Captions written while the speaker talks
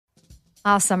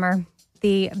Summer,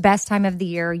 the best time of the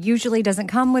year, usually doesn't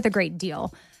come with a great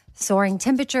deal. Soaring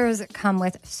temperatures come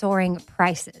with soaring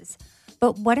prices.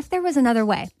 But what if there was another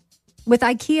way? With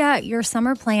IKEA, your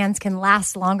summer plans can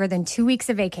last longer than 2 weeks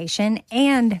of vacation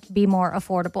and be more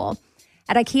affordable.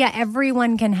 At IKEA,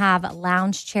 everyone can have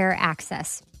lounge chair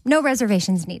access. No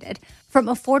reservations needed. From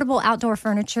affordable outdoor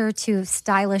furniture to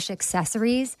stylish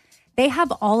accessories, they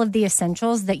have all of the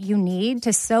essentials that you need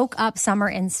to soak up summer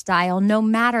in style, no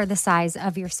matter the size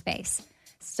of your space.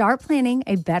 Start planning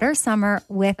a better summer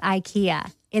with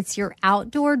IKEA. It's your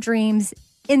outdoor dreams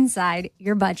inside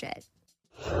your budget.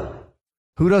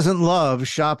 Who doesn't love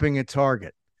shopping at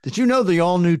Target? Did you know the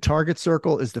all-new Target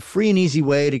Circle is the free and easy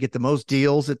way to get the most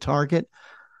deals at Target?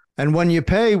 And when you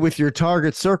pay with your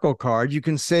Target Circle card, you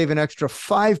can save an extra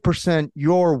 5%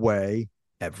 your way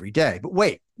every day. But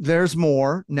wait, there's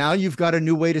more. Now you've got a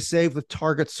new way to save with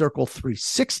Target Circle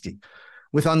 360.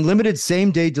 With unlimited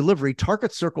same-day delivery,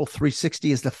 Target Circle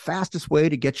 360 is the fastest way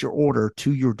to get your order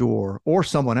to your door or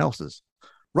someone else's.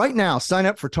 Right now, sign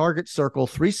up for Target Circle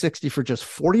 360 for just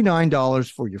 $49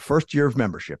 for your first year of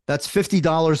membership. That's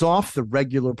 $50 off the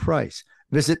regular price.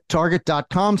 Visit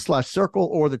target.com/circle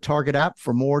or the Target app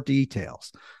for more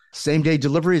details. Same-day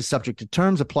delivery is subject to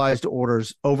terms, applies to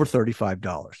orders over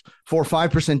 $35. For a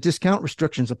 5% discount,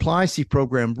 restrictions apply. See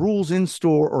program rules in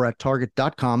store or at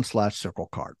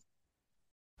target.com/circlecard.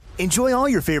 Enjoy all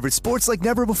your favorite sports like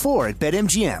never before at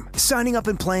BetMGM. Signing up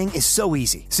and playing is so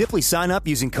easy. Simply sign up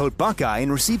using code Buckeye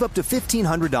and receive up to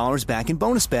 $1,500 back in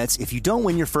bonus bets if you don't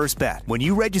win your first bet. When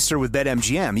you register with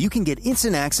BetMGM, you can get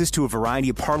instant access to a variety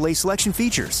of parlay selection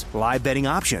features, live betting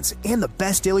options, and the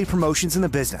best daily promotions in the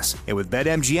business. And with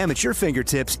BetMGM at your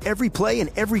fingertips, every play and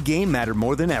every game matter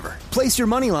more than ever. Place your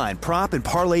moneyline, prop, and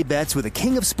parlay bets with the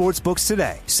king of sportsbooks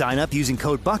today. Sign up using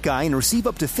code Buckeye and receive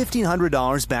up to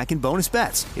 $1,500 back in bonus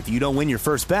bets if you don't win your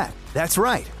first bet. That's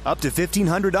right, up to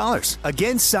 $1,500.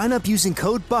 Again, sign up using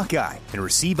code Buckeye and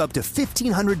receive up to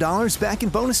 $1,500 back in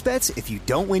bonus bets if you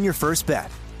don't win your first bet.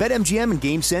 BetMGM and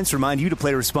GameSense remind you to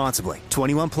play responsibly.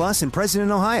 21 plus and present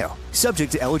in Ohio.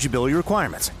 Subject to eligibility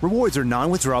requirements. Rewards are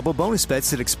non-withdrawable bonus bets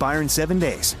that expire in 7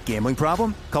 days. Gambling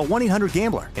problem? Call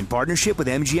 1-800-GAMBLER in partnership with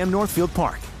MGM Northfield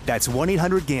Park. That's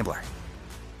 1-800-GAMBLER.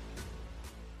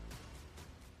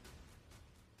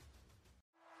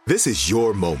 This is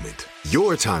your moment,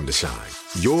 your time to shine,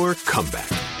 your comeback.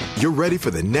 You're ready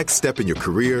for the next step in your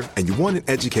career, and you want an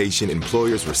education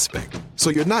employers respect.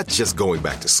 So you're not just going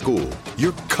back to school,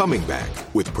 you're coming back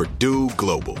with Purdue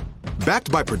Global.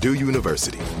 Backed by Purdue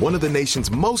University, one of the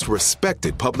nation's most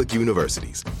respected public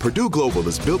universities, Purdue Global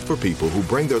is built for people who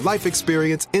bring their life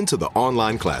experience into the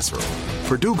online classroom.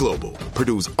 Purdue Global,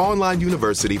 Purdue's online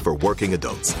university for working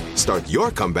adults. Start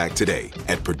your comeback today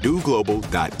at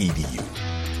purdueglobal.edu.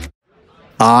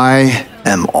 I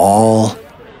am all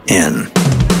in.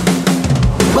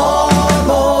 More,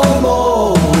 more,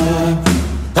 more.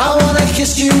 I wanna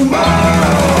kiss you more.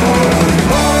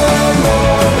 More,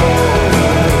 more, more.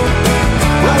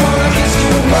 I wanna kiss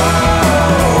you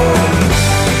more.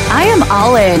 I am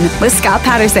all in with Scott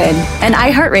Patterson, an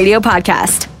iHeartRadio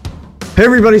podcast. Hey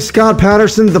everybody, Scott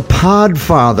Patterson, the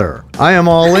Podfather. I am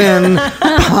all in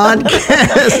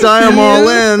podcast. I am all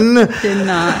in. Did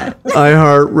not.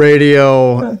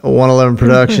 iHeartRadio 111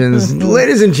 Productions.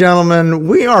 Ladies and gentlemen,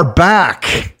 we are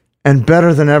back and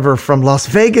better than ever from Las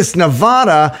Vegas,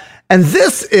 Nevada. And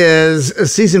this is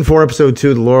season 4, episode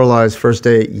 2, The Lorelei's First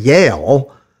Day at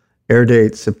Yale. Air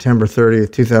date September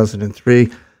 30th, 2003.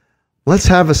 Let's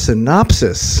have a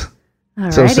synopsis.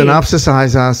 Alrighty. So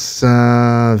synopsisize us,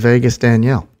 Vegas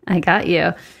Danielle. I got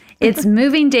you. It's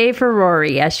moving day for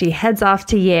Rory as she heads off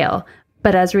to Yale.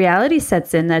 But as reality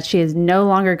sets in that she is no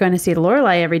longer going to see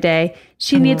Lorelai every day,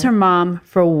 she needs her mom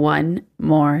for one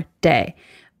more day.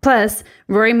 Plus,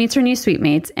 Rory meets her new suite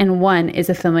mates, and one is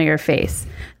a familiar face.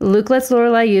 Luke lets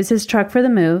Lorelai use his truck for the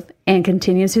move and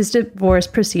continues his divorce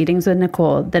proceedings with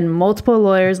Nicole. Then multiple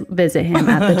lawyers visit him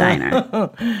at the diner.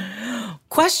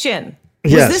 Question.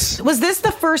 Yes. Was this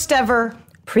the first ever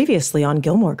previously on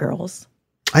Gilmore Girls?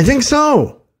 I think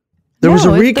so. There was a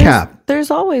recap.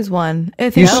 There's always one.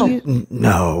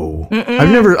 No.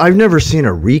 I've never seen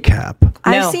a recap.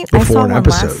 I saw one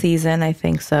last season, I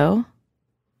think so.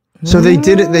 So they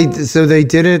did it. They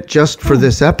did it just for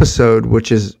this episode,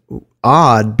 which is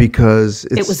odd because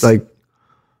it's like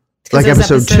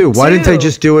episode 2. Why didn't they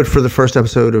just do it for the first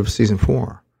episode of season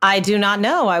 4? I do not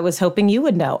know. I was hoping you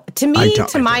would know. To me,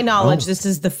 to my knowledge, this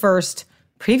is the first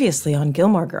previously on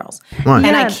Gilmore Girls. Right.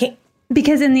 And I can't.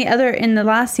 Because in the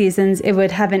last seasons, it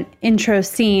would have an intro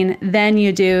scene, then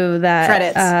you do that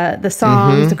credits, the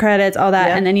songs, the credits, all that,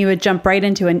 and then you would jump right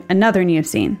into another new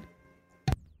scene.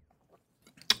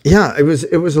 Yeah, it was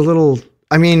a little.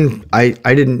 I mean, I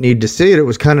didn't need to see it. It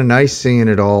was kind of nice seeing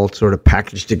it all sort of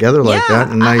packaged together like that,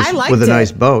 and nice with a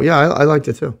nice bow. Yeah, I liked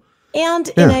it too. And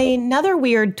in another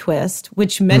weird twist,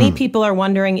 which many people are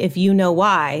wondering if you know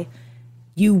why,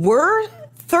 you were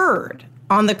third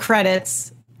on the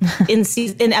credits in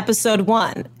episode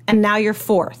 1, and now you're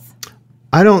fourth.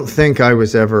 I don't think I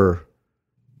was ever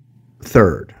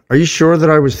third. Are you sure that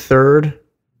I was third?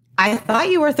 I thought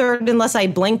you were third unless I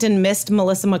blinked and missed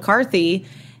Melissa McCarthy.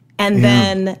 And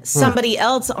then somebody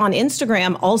else on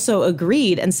Instagram also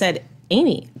agreed and said,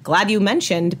 Amy, glad you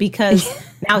mentioned because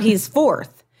now he's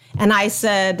fourth. And I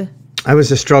said... I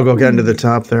was a struggle getting to the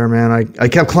top there, man. I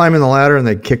kept climbing the ladder and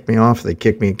they kicked me off. They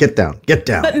kicked me. Get down.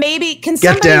 But maybe, can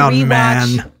somebody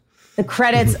rewatch the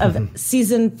credits of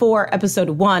season 4,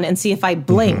 episode 1 and see if I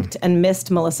blinked and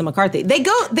missed Melissa McCarthy?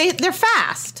 They're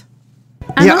fast.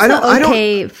 I'm also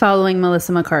okay following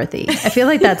Melissa McCarthy. I feel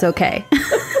like that's okay.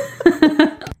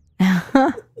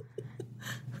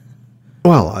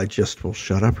 Well, I just will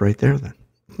shut up right there then.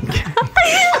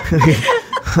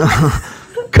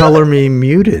 Color me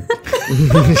muted.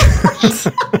 Oh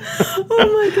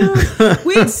my God.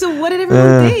 Wait, so what did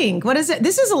everyone think? What is it?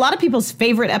 This is a lot of people's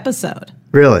favorite episode.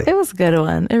 Really? It was a good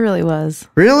one. It really was.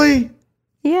 Really?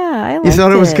 Yeah, I liked it. You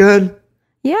thought it was good?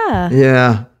 Yeah.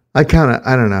 Yeah. I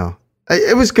don't know.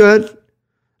 It was good.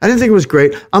 I didn't think it was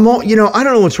great. I don't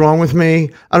know what's wrong with me.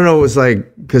 I don't know. It was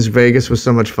like, because Vegas was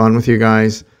so much fun with you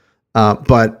guys.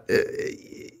 But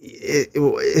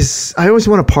I always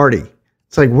want to party.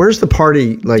 It's like, where's the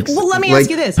party? Like, well, let me ask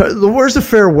you this. Where's the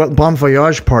fair bon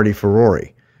voyage party for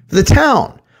Rory? For the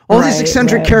town. All these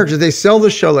eccentric characters. They sell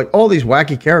the show like all these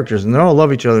wacky characters and they all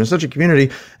love each other in such a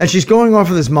community. And she's going off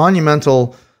of this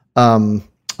monumental,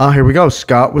 here we go.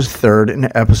 Scott was third in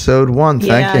episode 1.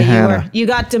 Thank you, Hannah. You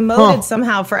got demoted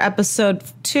somehow for episode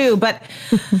 2, but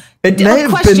it may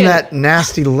have been that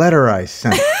nasty letter I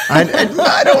sent.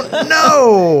 I don't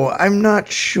know. I'm not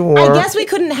sure. I guess we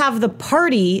couldn't have the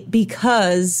party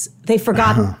because they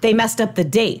forgot they messed up the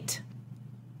date.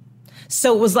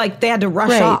 So it was like they had to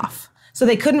rush off. So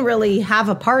they couldn't really have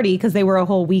a party because they were a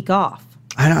whole week off.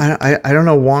 I don't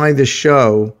know why the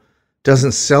show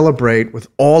doesn't celebrate with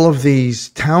all of these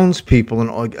townspeople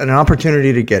and an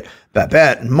opportunity to get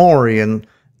Babette and Maury and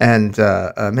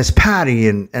Miss Patty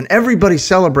and everybody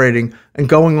celebrating and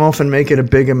going off and make it a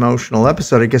big emotional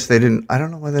episode. I guess they didn't. I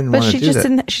don't know why they didn't want to do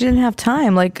that. But she didn't have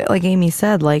time. Like Amy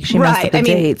said, like she messed up the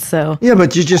date. So yeah,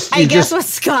 but you just. I guess what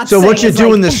Scott's so saying what you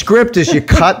do in the script is you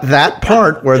cut that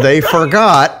part where they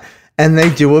forgot and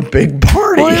they do a big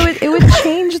party. Well, it would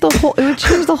change the whole. It would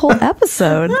change the whole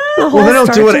episode. Well, they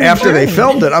don't do it after they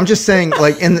filmed it. I'm just saying,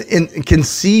 like in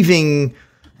conceiving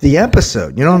the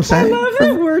episode. You know what I'm saying? I love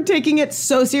it. We're taking it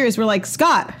so serious. We're like,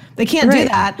 Scott, they can't do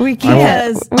that. We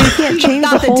can't change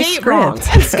the whole date wrong.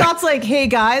 And Scott's like, hey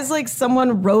guys, like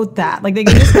someone wrote that. Like they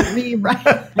can just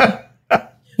rewrite.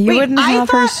 You wouldn't have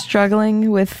her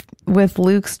struggling with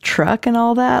Luke's truck and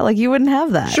all that. Like you wouldn't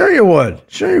have that. Sure you would.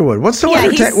 What's so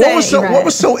entertaining? What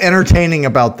was so entertaining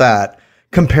about that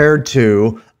compared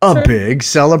to a big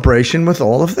celebration with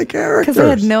all of the characters? Because I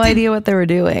had no idea what they were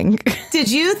doing. Did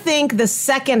you think the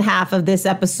second half of this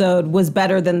episode was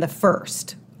better than the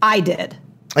first? I did.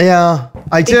 Yeah,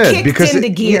 I did. It because into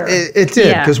gear. It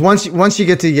did. Because once you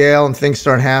get to Yale and things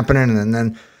start happening and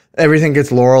then everything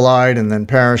gets Loreley'd and then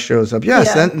Paris shows up.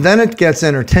 Yes, then it gets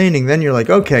entertaining. Then you're like,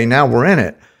 okay, now we're in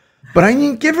it. But I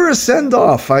mean, give her a send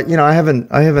off. I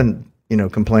haven't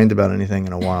complained about anything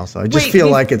in a while, so I just feel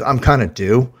like I'm kind of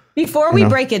due. Before we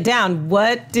break it down,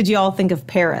 what did you all think of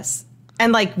Paris?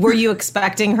 And like, were you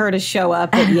expecting her to show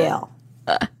up at Yale?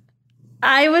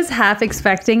 I was half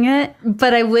expecting it,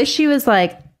 but I wish she was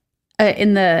like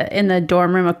in the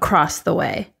dorm room across the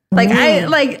way. Like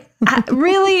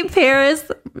really, Paris,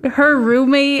 her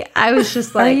roommate. I was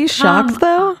just like, are you shocked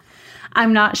though?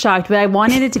 I'm not shocked, but I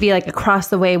wanted it to be like across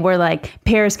the way where like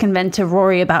Paris can vent to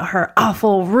Rory about her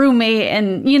awful roommate.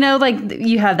 And, like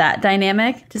you have that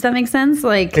dynamic. Does that make sense?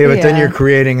 Like, yeah, but then you're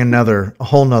creating a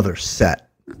whole nother set.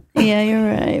 Yeah, you're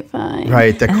right. Fine.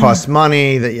 Right. That costs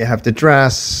money that you have to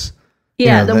dress.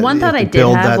 Yeah. The one thought I did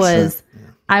have was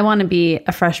I want to be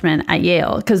a freshman at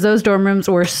Yale because those dorm rooms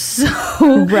were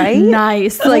so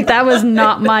nice. Like that was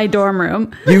not my dorm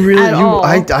room. You really?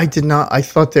 I did not. I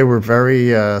thought they were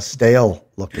very stale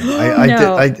looking.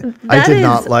 I did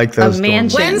not like those dorm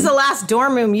rooms. When's the last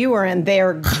dorm room you were in?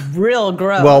 They're real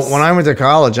gross. Well, when I went to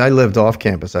college, I lived off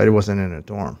campus. I wasn't in a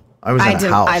dorm. I was in a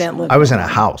house. I was in a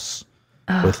house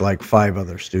with like 5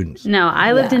 other students. No,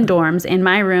 I lived in dorms, and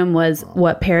my room was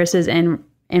what Paris's and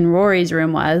Rory's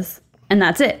room was. And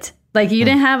that's it. Like you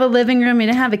didn't have a living room, you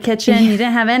didn't have a kitchen, you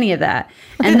didn't have any of that.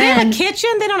 Did they have a kitchen?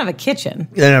 They don't have a kitchen.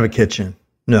 They didn't have a kitchen.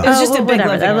 No. It was just a big whatever,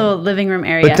 living that room. little living room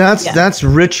area. But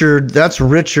that's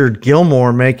Richard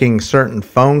Gilmore making certain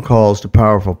phone calls to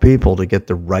powerful people to get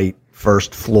the right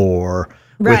first floor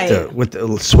with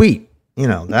the suite. You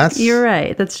know, that's You're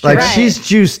right. That's true. like she's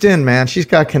juiced in, man. She's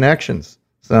got connections.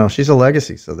 So she's a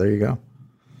legacy. So there you go.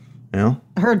 You know?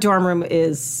 Her dorm room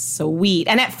is sweet.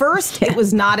 And at first it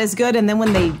was not as good. And then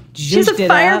when they She's zhuzhed a it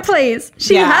fireplace.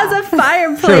 She Yeah. has a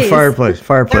fireplace. She had a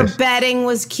fireplace. Their bedding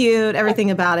was cute.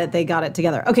 Everything about it, they got it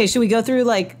together. Okay, should we go through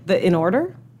like the in order?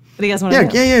 What do you guys want to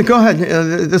do? Yeah. Go ahead.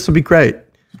 This will be great.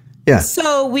 Yeah.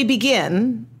 So we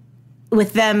begin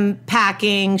with them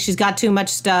packing. She's got too much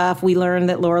stuff. We learn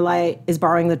that Lorelai is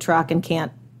borrowing the truck and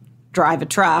can't drive a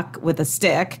truck with a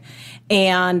stick.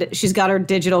 And she's got her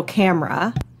digital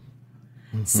camera.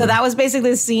 So that was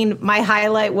basically the scene. My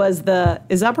highlight was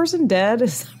is that person dead?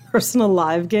 Is that person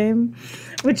alive game?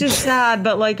 Which is sad,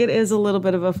 but like it is a little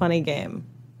bit of a funny game.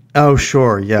 Oh,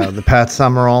 sure. Yeah. The Pat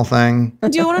Summerall thing.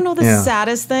 Do you want to know the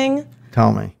saddest thing?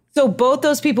 Tell me. So both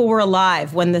those people were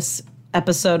alive when this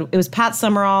episode, it was Pat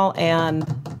Summerall and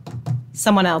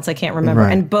someone else, I can't remember.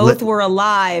 Right. And both were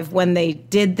alive when they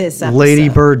did this episode. Lady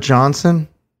Bird Johnson.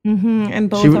 And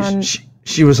both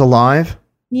She was alive.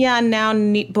 Yeah, now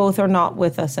both are not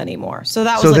with us anymore. So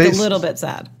that was a little bit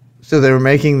sad. So they were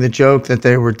making the joke that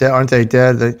they were dead. Aren't they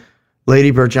dead?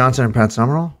 Lady Bird Johnson and Pat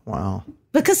Summerall? Wow.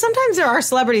 Because sometimes there are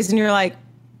celebrities and you're like,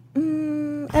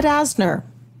 Ed Asner,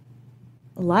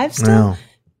 alive still? No.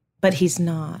 But he's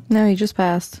not. No, he just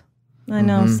passed. I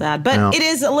know, sad. But No. it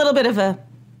is a little bit of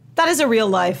that is a real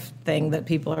life thing that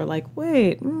people are like,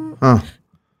 wait,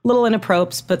 little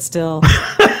inappropriate, but still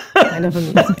kind of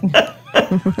amusing.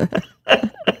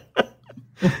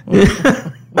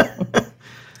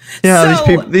 Yeah,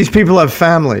 So- these people have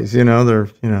families, they're.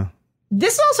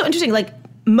 This is also interesting. Like,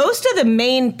 most of the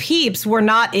main peeps were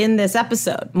not in this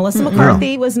episode. Melissa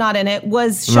McCarthy was not in it.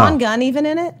 Was Sean Gunn even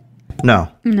in it? No.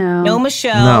 No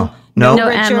Michelle. No. No No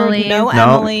Richard. Emily. No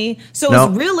No. Emily. So it No.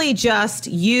 was really just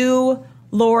you,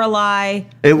 Lorelai.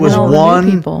 It was all the new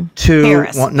one, people. two,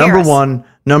 Paris. number Paris. 1,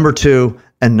 number 2,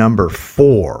 and number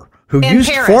 4. Who And used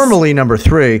Paris. formerly number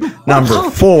 3, number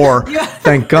 4.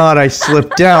 Thank God I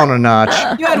slipped down a notch.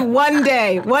 You had one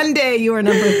day. One day you were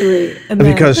number 3. And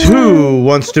then, Because who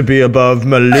wants to be above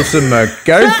Melissa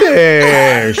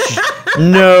McCarthy?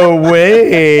 No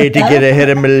way to get ahead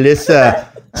of Melissa.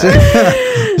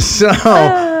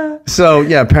 So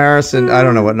yeah, Paris, and I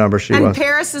don't know what number she and was.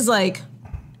 Paris is like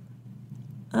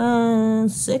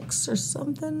 6 or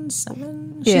something,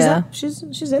 7. She's Yeah. up.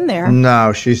 She's in there.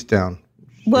 No, she's down.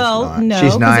 Well, no,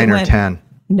 she's 'cause 9 it or went- 10.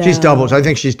 No. She's double. I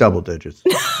think she's double digits.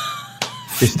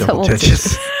 She's double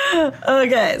digits.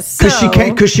 Okay, so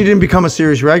Because she didn't become a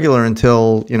series regular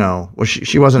until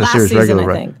she wasn't Last a series season, regular, I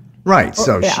right? think. Right.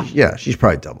 So yeah. she's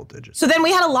probably double digits. So then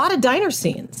we had a lot of diner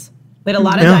scenes. We had a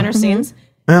lot of diner scenes.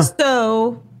 Yeah.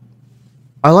 So,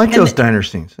 I like those diner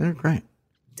scenes. They're great.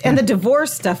 and the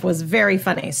divorce stuff was very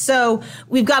funny. So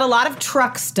we've got a lot of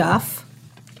truck stuff,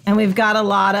 and we've got a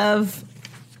lot of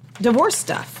divorce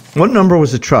stuff. What number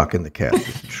was the truck in the cast?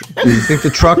 Do you think the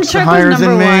truck's truck was higher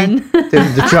than number me?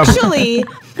 The truck, Actually,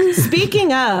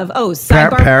 speaking of,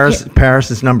 sidebar.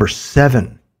 Paris is number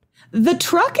 7. The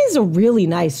truck is a really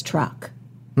nice truck.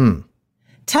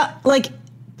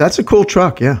 That's a cool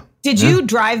truck, yeah. Did you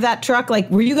drive that truck? Like,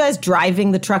 were you guys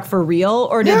driving the truck for real,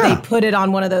 or did Yeah. they put it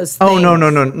on one of those Oh,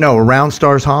 things? no. Around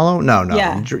Stars Hollow? No.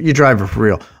 Yeah. You drive it for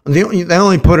real. They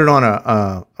only put it on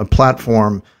a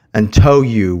platform and tow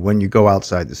you when you go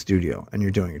outside the studio and you're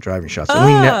doing your driving shots.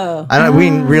 And we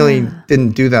really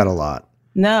didn't do that a lot.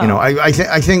 No. I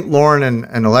think Lauren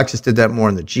and Alexis did that more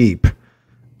in the Jeep.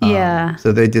 Yeah.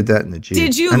 So they did that in the Jeep.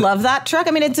 Did you love that truck?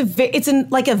 I mean, it's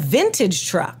like a vintage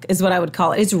truck is what I would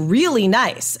call it. It's really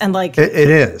nice and like It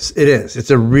is.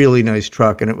 It's a really nice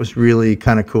truck, and it was really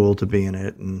kind of cool to be in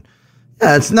it. And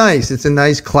yeah, it's nice. It's a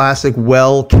nice, classic,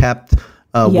 well-kept,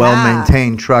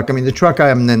 well-maintained truck. I mean, the truck I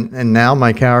am in, and now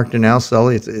my character now,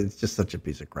 Sully, it's just such a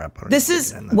piece of crap. this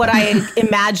is what I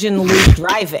imagine Luke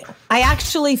driving. I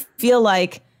actually feel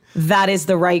like that is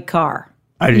the right car.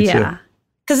 I do Yeah. too.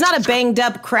 Because not a banged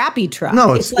up, crappy truck.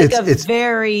 No, it's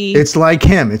very. It's like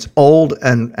him. It's old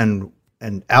and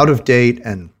out of date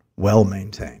and well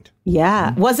maintained.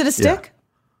 Yeah. Was it a stick?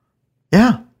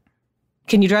 Yeah,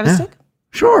 Can you drive a stick?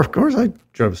 sure. Of course, I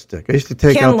drove a stick. I used to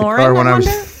take Can out the Lauren, car when I I was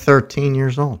wonder? 13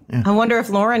 years old. Yeah, I wonder if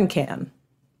Lauren can.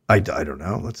 I don't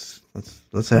know. Let's I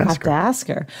have ask to her. ask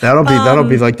her. That'll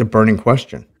be like the burning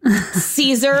question.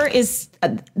 Caesar is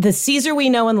the Caesar we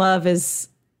know and love is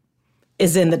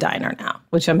is in the diner now,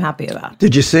 which I'm happy about.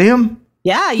 Did you see him?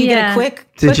 Yeah, you get a quick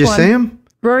Did you one. see him?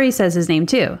 Rory says his name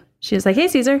too. She was like, "Hey,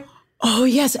 Caesar." Oh,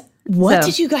 yes. What So-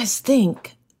 did you guys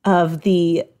think of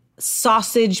the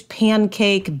sausage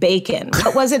pancake bacon?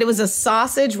 What was it? It was a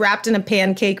sausage wrapped in a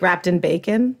pancake wrapped in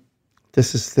bacon.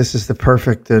 This is the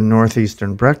perfect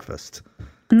Northeastern breakfast.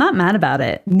 I'm not mad about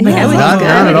it. No. Like, I would, Not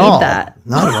I would at all. eat that.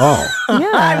 Not at all.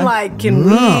 I'm like, can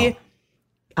we?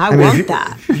 I mean, want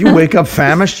that. If you wake up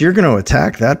famished, you're going to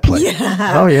attack that plate.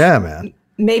 Yeah. Oh, yeah, man.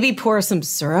 Maybe pour some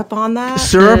syrup on that.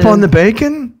 Syrup on the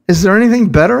bacon? Is there anything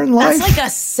better in life? That's like a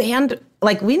sand.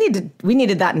 Like we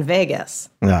needed that in Vegas.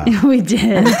 Yeah. We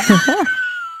did.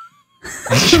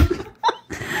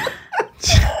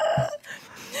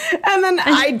 And then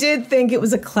I did think it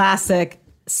was a classic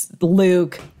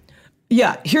Luke.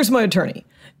 Yeah, here's my attorney.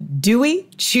 Dewey,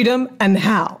 Cheatham, and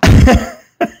Howe.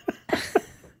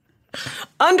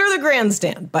 Under the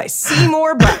Grandstand by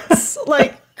Seymour Butts.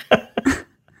 Like,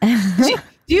 do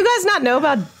you guys not know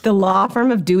about the law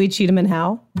firm of Dewey, Cheatham, and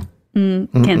Howe?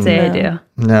 Can't say I do.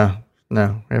 No,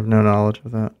 I have no knowledge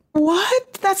of that.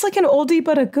 What? That's like an oldie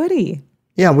but a goodie.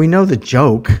 Yeah, we know the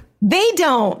joke. They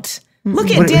don't. Look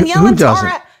at What- Danielle who and Tara.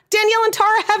 doesn't? Danielle and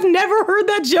Tara have never heard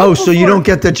that joke. Oh, so you before. don't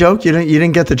get the joke? You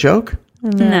didn't get the joke?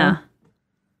 No.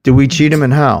 Do we cheat him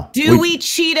and how? Dewey,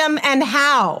 Cheatham, and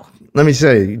Howe. Let me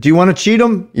say, do you want to cheat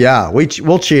him? Yeah,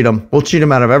 we'll cheat him. We'll cheat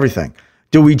him out of everything.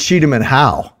 Do we cheat him and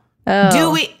how?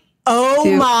 Dewey. Oh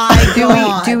my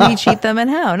God. Do we cheat them and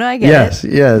how? No, I get Yes,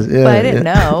 it. yes, yeah. But I didn't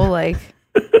know. Like,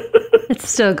 It's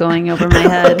still going over my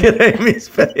head. Look at Amy's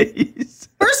face.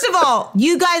 First of all, do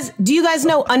you guys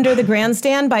know Under the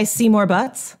Grandstand by Seymour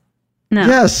Butts? No.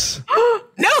 Yes.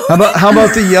 No. How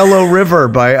about the Yellow River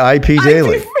by IP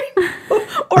Daily?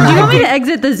 Or Do you want me to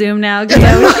exit the Zoom now? let's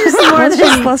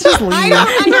just leave. I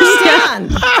don't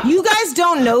understand. You guys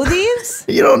don't know these?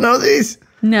 You don't know these?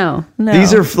 No. No.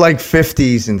 These are like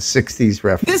 50s and 60s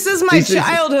references. This is my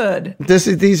childhood.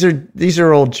 These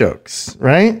are old jokes,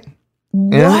 right?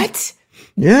 Yeah. What?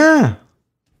 Yeah.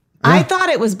 I thought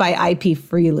it was by IP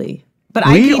Freely. But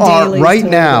We IP are Daily right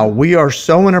now. We are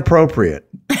so inappropriate.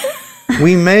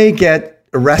 We may get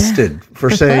arrested for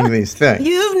saying these things.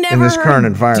 You've never in this heard current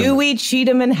environment. Dewey,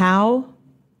 Cheatham, and Howe?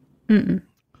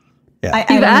 Yeah.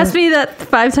 You've asked me that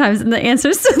 5 times and the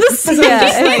answer's still the same.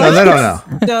 No, they don't know.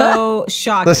 So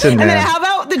shocked. Listen, and then man. how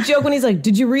about the joke when he's like,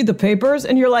 "Did you read the papers?"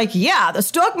 And you're like, "Yeah, the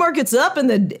stock market's up,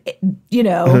 and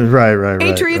Right.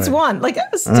 Patriots won." Like it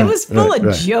was full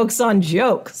of jokes on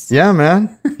jokes. Yeah,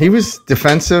 man. He was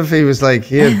defensive. He was like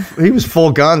he was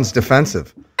full guns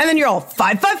defensive. And then you're all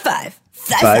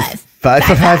 555.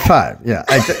 5. Yeah,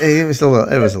 it was a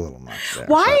little much there.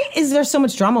 Why is there so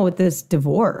much drama with this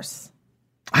divorce?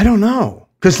 I don't know,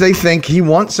 because they think he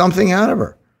wants something out of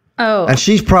her, Oh. and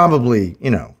she's probably,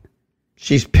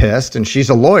 she's pissed, and she's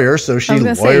a lawyer, so she I was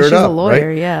gonna say lawyered she's up. a lawyer.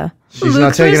 Right? Yeah. She's not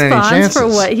Luke's taking any response chances. for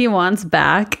what he wants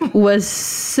back was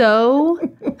so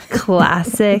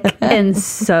classic and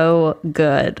so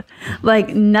good.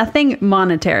 Like nothing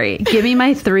monetary. Give me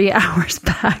my 3 hours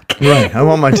back. Right, I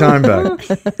want my time back.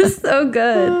 So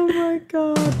good. Oh my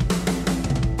God.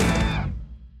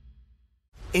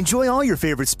 Enjoy all your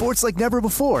favorite sports like never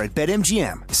before at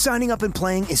BetMGM. Signing up and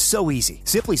playing is so easy.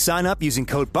 Simply sign up using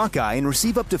code Buckeye and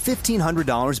receive up to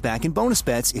 $1,500 back in bonus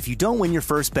bets if you don't win your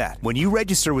first bet. When you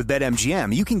register with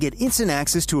BetMGM, you can get instant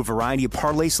access to a variety of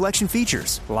parlay selection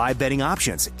features, live betting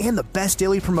options, and the best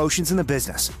daily promotions in the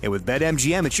business. And with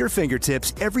BetMGM at your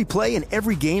fingertips, every play and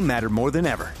every game matter more than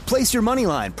ever. Place your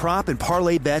moneyline, prop, and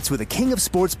parlay bets with the king of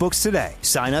sportsbooks today.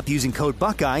 Sign up using code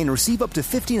Buckeye and receive up to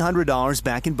 $1,500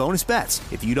 back in bonus bets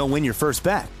if you don't win your first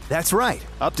bet. That's right,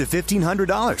 up to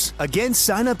 $1,500. Again,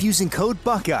 sign up using code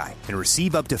Buckeye and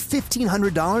receive up to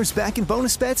 $1,500 back in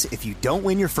bonus bets if you don't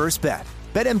win your first bet.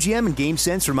 BetMGM and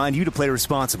GameSense remind you to play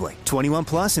responsibly. 21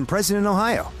 plus and present in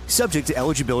Ohio. Subject to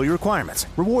eligibility requirements.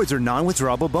 Rewards are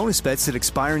non-withdrawable bonus bets that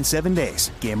expire in 7 days.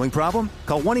 Gambling problem?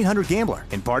 Call 1-800-GAMBLER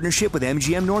in partnership with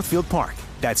MGM Northfield Park.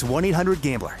 That's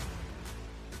 1-800-GAMBLER.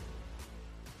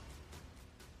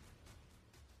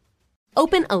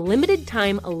 Open a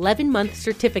limited-time 11-month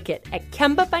certificate at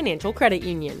Kemba Financial Credit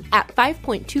Union. At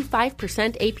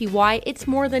 5.25% APY, it's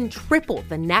more than triple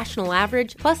the national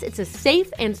average, plus it's a safe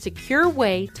and secure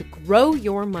way to grow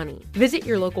your money. Visit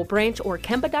your local branch or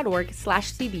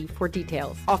kemba.org/CD for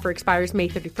details. Offer expires May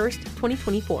 31st,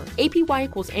 2024. APY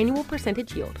equals annual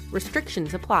percentage yield.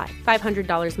 Restrictions apply.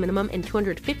 $500 minimum and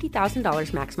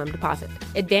 $250,000 maximum deposit.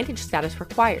 Advantage status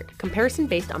required. Comparison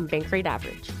based on bank rate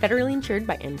average. Federally insured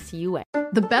by NCUA.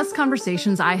 The best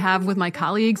conversations I have with my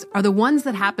colleagues are the ones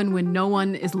that happen when no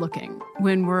one is looking,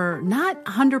 when we're not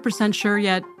 100% sure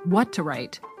yet what to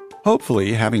write.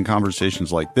 Hopefully, having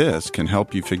conversations like this can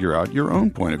help you figure out your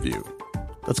own point of view.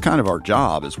 That's kind of our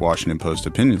job as Washington Post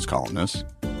opinions columnists.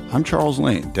 I'm Charles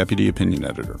Lane, Deputy Opinion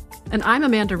Editor. And I'm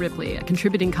Amanda Ripley, a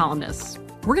contributing columnist.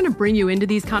 We're going to bring you into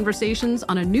these conversations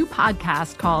on a new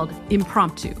podcast called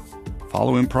Impromptu.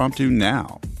 Follow Impromptu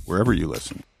now, wherever you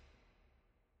listen.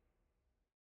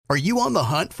 Are you on the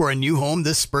hunt for a new home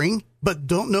this spring, but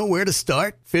don't know where to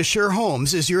start? Fisher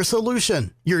Homes is your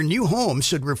solution. Your new home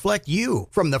should reflect you,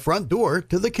 from the front door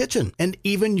to the kitchen, and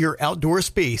even your outdoor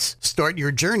space. Start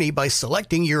your journey by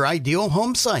selecting your ideal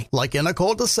home site, like in a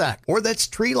cul-de-sac or that's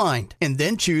tree-lined, and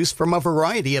then choose from a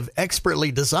variety of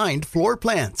expertly designed floor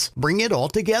plans. Bring it all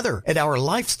together at our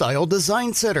Lifestyle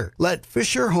Design Center. Let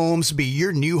Fisher Homes be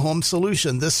your new home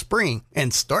solution this spring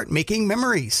and start making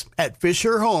memories at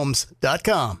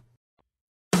FisherHomes.com.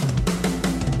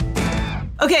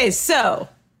 Okay, so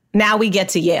now we get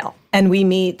to Yale and we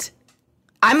meet,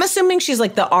 I'm assuming she's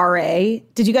like the RA.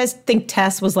 Did you guys think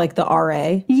Tess was like the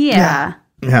RA? Yeah.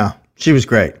 Yeah. She was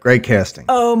great. Great casting.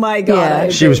 Oh my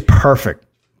God. She was perfect.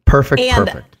 Perfect.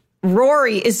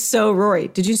 Rory is so Rory.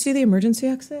 Did you see the emergency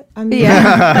exit? I mean,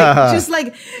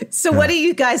 so what do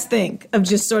you guys think of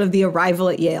just sort of the arrival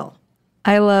at Yale?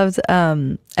 I loved,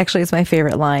 actually it's my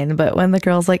favorite line, but when the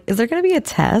girl's like, is there going to be a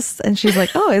test? And she's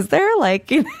like, oh, is there like,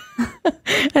 you know?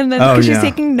 And then she's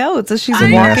taking notes as she's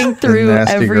walking through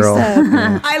every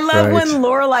step. I love when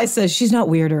Lorelai says she's not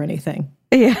weird or anything.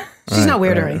 Yeah. She's not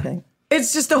weird or anything.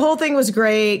 It's just the whole thing was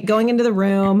great. Going into the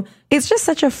room. It's just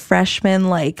such a freshman,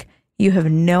 like you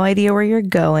have no idea where you're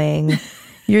going.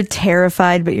 You're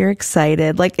terrified, but you're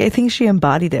excited. Like I think she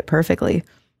embodied it perfectly.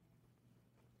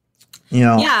 You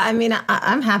know, yeah, I mean,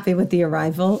 I'm happy with the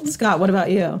arrival. Scott, what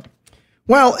about you?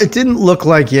 Well, it didn't look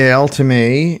like Yale to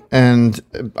me, and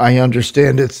I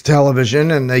understand it's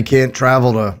television and they can't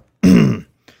travel to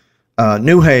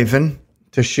New Haven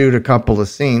to shoot a couple of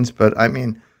scenes, but I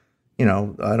mean, you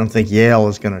know, I don't think Yale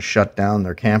is going to shut down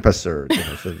their campus or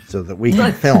so that we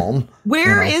can film.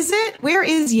 Where is it? Where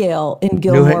is Yale in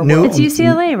Gilmore? It's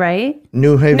UCLA, right?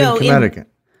 New Haven, Connecticut.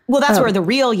 Well, that's where the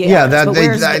real Yale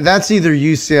is. That's either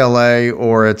UCLA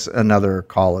or it's another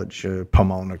college,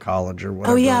 Pomona College or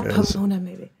whatever. Oh, yeah, it is. Pomona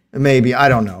maybe. Maybe, I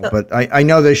don't know. But I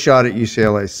know they shot at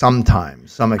UCLA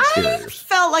sometimes, some exteriors. I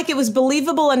felt like it was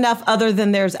believable enough other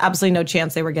than there's absolutely no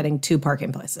chance they were getting 2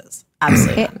 parking places.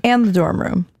 Absolutely. And the dorm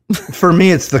room. For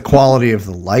me, it's the quality of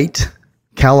the light.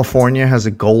 California has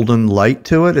a golden light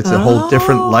to it. It's a whole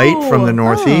different light from the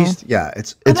Northeast. Yeah,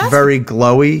 it's very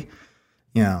glowy.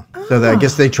 Yeah. So I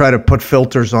guess they try to put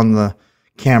filters on the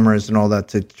cameras and all that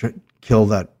to kill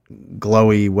that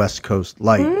glowy West Coast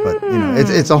light. But, you know,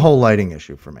 it's a whole lighting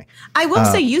issue for me. I will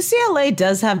say UCLA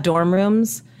does have dorm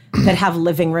rooms that have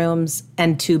living rooms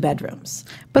and 2 bedrooms.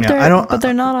 But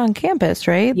they're not on campus,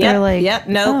 right? Yep, they're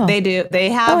like, they do. They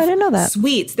have I didn't know that.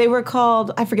 Suites. They were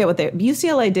called, I forget what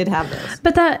UCLA did have those.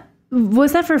 But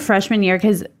was that for freshman year?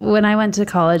 Because when I went to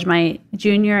college, my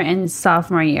junior and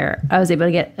sophomore year, I was able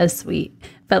to get a suite.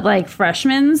 But like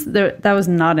freshmen's, that was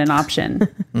not an option.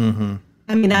 Mm-hmm.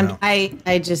 I mean,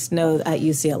 I just know at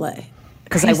UCLA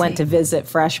because I went to visit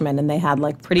freshmen and they had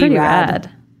like pretty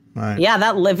rad. Right. Yeah,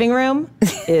 that living room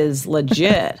is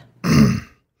legit.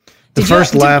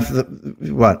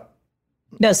 What?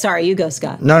 No, sorry, you go,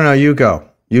 Scott. No, you go.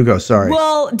 You go, sorry.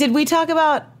 Well, did we talk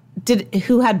about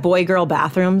who had boy-girl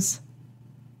bathrooms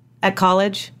at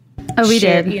college? Oh, we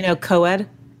did. You know, co-ed?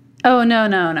 Oh,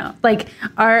 no. Like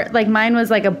mine was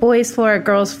like a boys' floor, a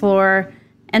girls' floor,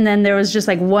 and then there was just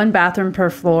like 1 bathroom per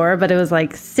floor, but it was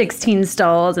like 16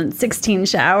 stalls and 16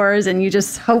 showers, and you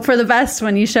just hope for the best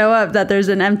when you show up that there's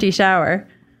an empty shower.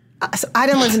 So I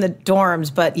didn't live in the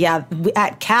dorms, but yeah,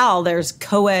 at Cal there's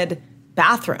co-ed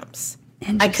bathrooms.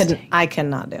 I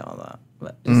cannot do all that.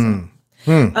 But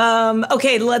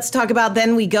okay, let's talk about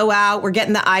then we go out, we're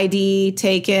getting the ID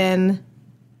taken.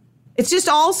 It's just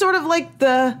all sort of like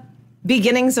the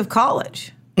beginnings of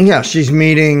college. Yeah, she's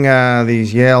meeting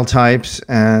these Yale types,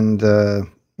 and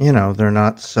you know, they're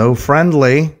not so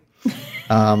friendly.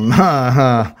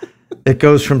 It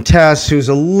goes from Tess, who's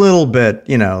a little bit,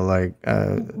 you know, like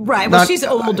right. Well, she's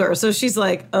older, so she's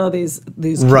like, oh, these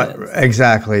kids. Right,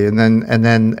 exactly. And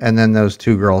then those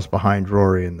 2 girls behind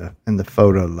Rory in the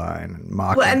photo line and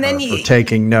mocking her for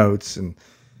taking notes. And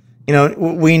you know,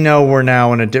 we know we're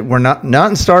now we're not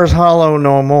in Stars Hollow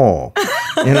no more.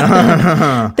 You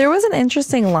know? There was an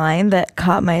interesting line that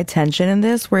caught my attention in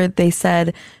this where they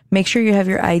said, make sure you have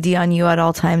your ID on you at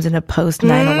all times in a post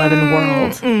 9/11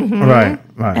 world. Mm-hmm. Right.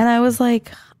 And I was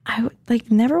like, I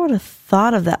never would have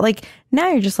thought of that. Like now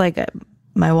you're just like,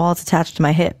 my wallet's attached to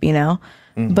my hip, you know?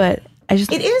 Mm-hmm. But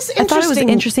It is interesting. I thought it was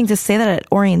interesting to say that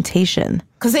at orientation.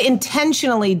 Because they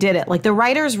intentionally did it. Like the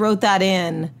writers wrote that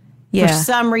in for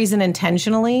some reason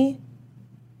intentionally.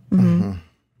 Mm-hmm.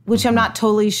 Which I'm not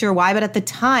totally sure why, but at the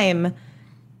time,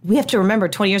 we have to remember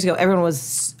 20 years ago, everyone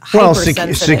was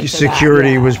hypersensitive to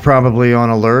security that. was probably on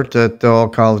alert at all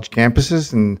college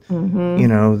campuses, and you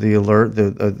know the alert.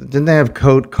 Didn't they have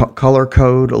color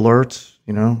code alerts?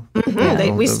 You know,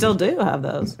 we still do have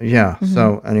those. Yeah.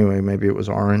 So anyway, maybe it was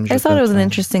orange. I thought it was an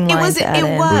interesting line to add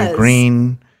in. Was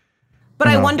green. But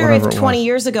I wonder if 20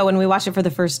 years ago, when we watched it for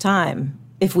the first time,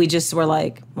 if we just were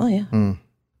like, well, yeah.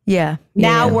 Yeah.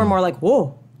 Now we're more like,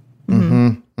 whoa.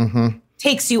 Mm-hmm.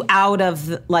 Takes you out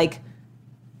of like.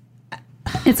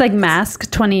 It's like Mask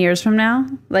 20 years from now.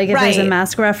 Like if there's a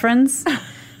Mask reference.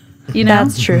 You know?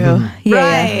 That's true.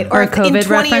 Right. Or a COVID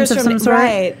reference of some sort.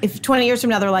 Right. If 20 years from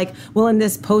now, they're like, well, in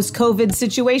this post-COVID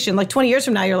situation, like 20 years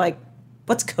from now, you're like,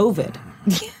 what's COVID?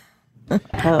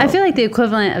 I feel like the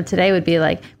equivalent of today would be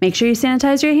like, make sure you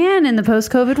sanitize your hand in the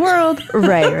post-COVID world.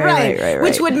 Right.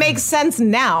 Which would make sense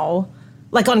now,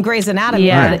 like on Grey's Anatomy.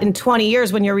 Yeah. But in 20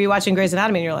 years, when you're rewatching Grey's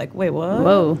Anatomy, and you're like, wait, what?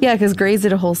 Whoa. Yeah, because Grey's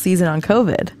did a whole season on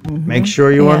COVID. Make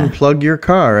sure you unplug your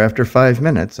car after 5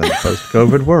 minutes in a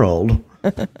post-COVID world.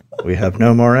 We have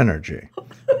no more energy.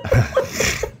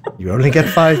 You only get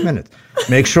 5 minutes.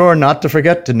 Make sure not to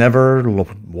forget to never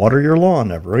water your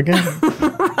lawn ever again.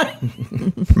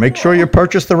 Make sure you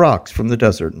purchase the rocks from the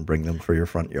desert and bring them for your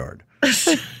front yard.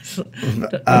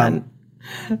 I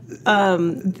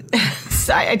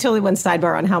totally went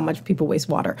sidebar on how much people waste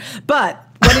water. But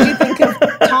what did you think of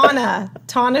Tana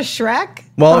Shrek?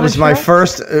 Well, Tana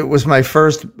it was my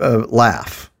first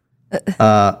laugh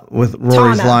with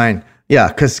Rory's line. Yeah,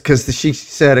 because she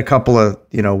said a couple of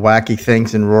wacky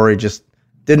things, and Rory just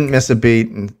didn't miss a beat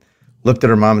and looked at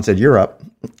her mom and said, "You're up."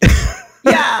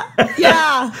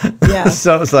 Yeah.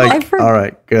 So it's like, all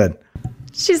right, good.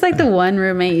 She's like the one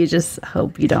roommate you just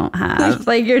hope you don't have.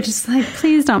 Like you're just like,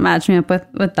 please don't match me up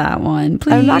with that one.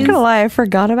 Please. I'm not gonna lie, I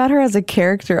forgot about her as a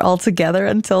character altogether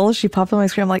until she popped on my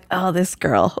screen. I'm like, oh, this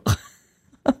girl.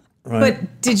 Right.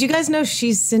 But did you guys know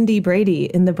she's Cindy Brady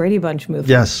in the Brady Bunch movie?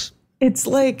 Yes. It's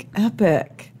like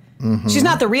epic. Mm-hmm. She's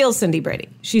not the real Cindy Brady.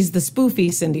 She's the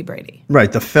spoofy Cindy Brady.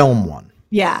 Right, the film one.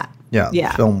 Yeah.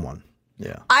 The film one.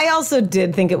 Yeah. I also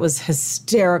did think it was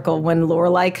hysterical when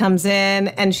Lorelai comes in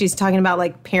and she's talking about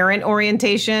like parent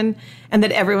orientation and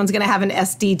that everyone's going to have an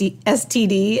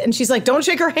STD. And she's like, don't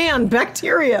shake her hand,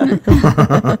 bacteria.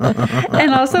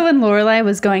 And also when Lorelai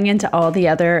was going into all the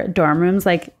other dorm rooms,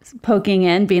 like poking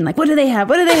in, being like, what do they have?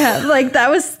 What do they have? Like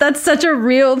that's such a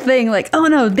real thing. Like, oh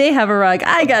no, they have a rug.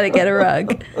 I got to get a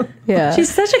rug. Yeah.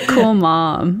 She's such a cool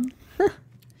mom.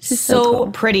 She's so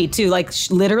cool. Pretty too. Like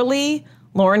literally,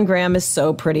 Lauren Graham is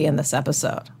so pretty in this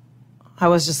episode. I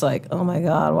was just like, oh my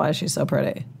God, why is she so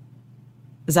pretty?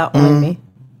 Is that only me?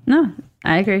 No,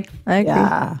 I agree.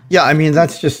 Yeah. Yeah, I mean,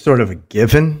 that's just sort of a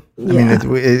given. I mean,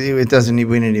 it doesn't, we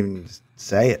didn't even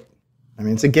say it. I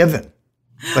mean, it's a given.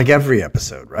 Like every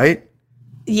episode, right?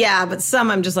 Yeah, but some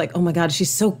I'm just like, oh my God,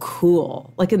 she's so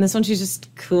cool. Like in this one, she's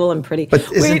just cool and pretty. But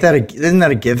isn't that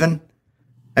a given?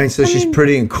 I mean, she's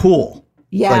pretty and cool.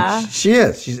 Yeah. Like, she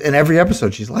is. She's in every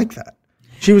episode, she's like that.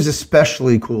 She was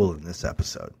especially cool in this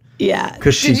episode. Yeah.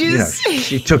 Because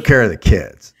she took care of the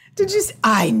kids. Did you see?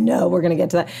 I know we're going to get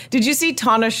to that. Did you see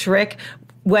Tana Shrek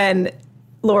when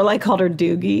Lorelai called her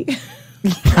Doogie?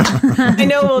 I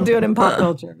know we'll do it in pop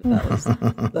culture, but that was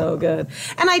so good.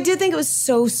 And I did think it was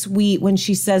so sweet when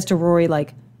she says to Rory,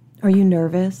 like, are you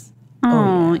nervous?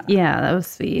 Oh, yeah, that was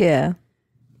sweet. Yeah.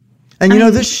 And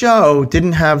this show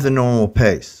didn't have the normal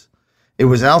pace. It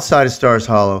was outside of Stars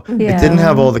Hollow. Yeah. It didn't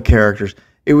have all the characters.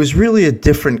 It was really a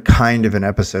different kind of an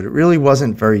episode. It really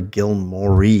wasn't very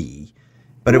Gilmore-y,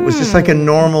 but it was just like a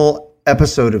normal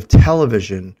episode of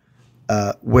television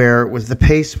where the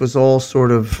pace was all sort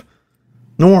of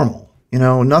normal.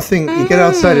 Nothing. You get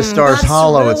outside of Stars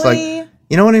Hollow, it's like,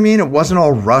 you know what I mean? It wasn't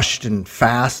all rushed and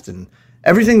fast, and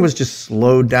everything was just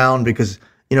slowed down because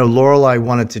Lorelai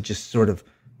wanted to just sort of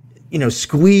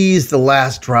squeeze the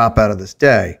last drop out of this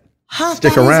day.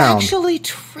 Stick around. That's actually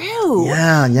true.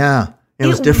 Yeah. It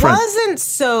was different. It wasn't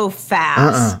so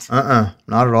fast. Not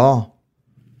at all.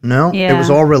 No, Yeah. It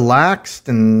was all relaxed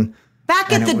and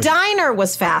Back at the diner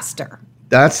was faster.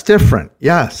 that's different.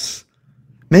 Yes.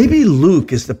 Maybe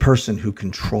Luke is the person who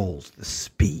controls the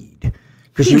speed.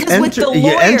 Because you Because with enter the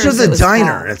you enter lawyers, the it was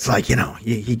diner. fast. It's like,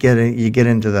 you get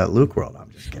into that Luke world. I'm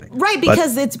just kidding. Right, But-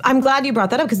 because I'm glad you brought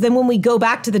that up, because then when we go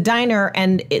back to the diner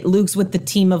and Luke's with the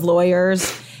team of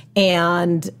lawyers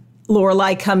and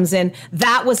Lorelai comes in.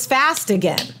 That was fast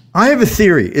again. I have a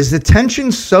theory. Is the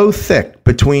tension so thick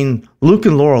between Luke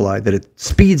and Lorelai that it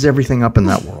speeds everything up in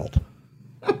that world?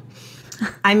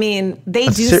 I mean, they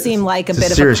do seem like a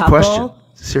bit of a couple. Question.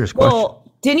 It's a serious question. Well,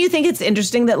 didn't you think it's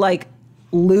interesting that like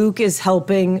Luke is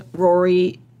helping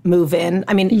Rory move in?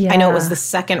 I mean, I know it was the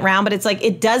second round, but it's like,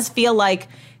 it does feel like,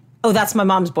 oh, that's my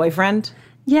mom's boyfriend.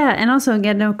 Yeah, and also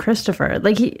again, no Christopher.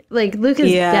 Luke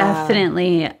is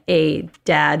definitely a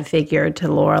dad figure to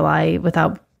Lorelai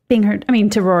without being her. I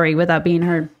mean, to Rory without being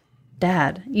her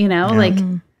dad. You know, like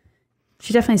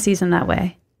she definitely sees him that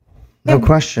way. No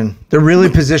question. They're really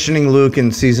positioning Luke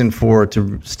in season 4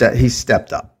 to he's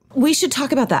stepped up. We should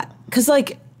talk about that because,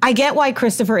 like, I get why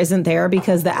Christopher isn't there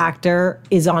because the actor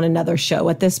is on another show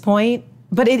at this point.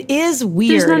 But it is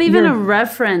weird. There's not even a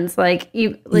reference,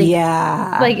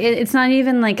 it's not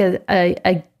even like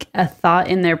a thought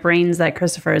in their brains that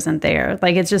Christopher isn't there.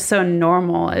 Like it's just so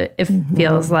normal. It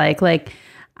feels like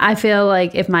I feel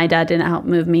like if my dad didn't help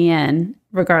move me in,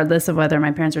 regardless of whether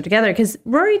my parents were together, because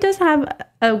Rory does have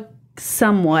a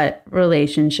somewhat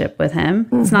relationship with him.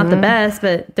 It's not the best,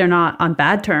 but they're not on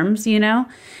bad terms, you know.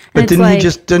 But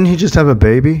didn't he just have a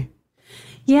baby?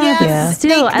 Yeah.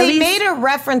 Still, they made a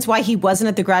reference why he wasn't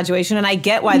at the graduation, and I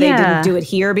get why they didn't do it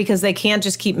here because they can't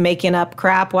just keep making up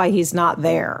crap why he's not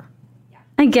there.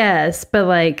 I guess, but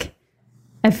like,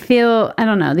 I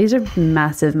don't know. These are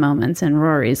massive moments in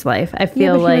Rory's life. I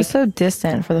feel like he was so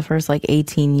distant for the first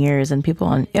 18 years,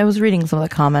 and I was reading some of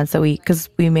the comments that because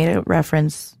we made a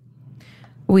reference.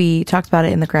 We talked about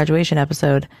it in the graduation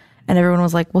episode. And everyone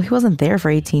was like, well, he wasn't there for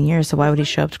 18 years, so why would he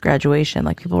show up to graduation?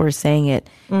 Like, people were saying it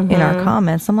in our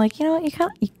comments. I'm like, you know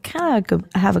what? You kind of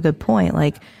have a good point.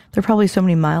 Like, there are probably so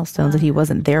many milestones that he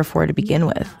wasn't there for to begin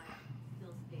with.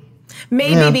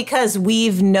 Maybe because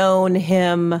we've known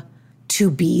him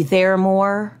to be there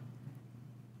more.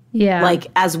 Yeah. Like,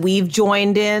 as we've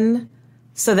joined in,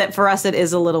 so that for us it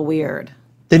is a little weird.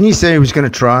 Didn't he say he was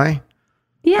going to try?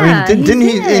 Yeah, I mean, didn't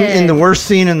he in the worst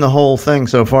scene in the whole thing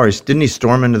so far? Didn't he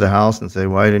storm into the house and say,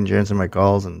 "Why didn't you answer my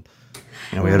calls?" And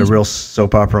we had a real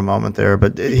soap opera moment there.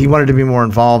 But he wanted to be more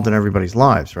involved in everybody's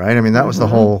lives, right? I mean, that was the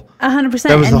whole 100%.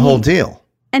 That was the whole deal.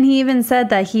 And he even said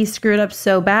that he screwed up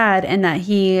so bad and that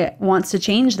he wants to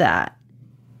change that.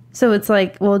 So it's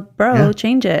like, well, bro,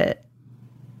 change it.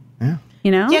 Yeah. You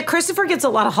know? Yeah, Christopher gets a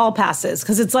lot of hall passes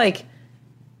because it's like,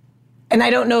 and I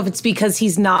don't know if it's because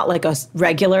he's not like a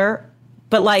regular.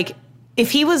 But like, if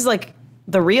he was like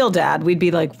the real dad, we'd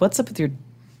be like, "What's up with your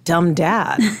dumb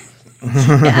dad?"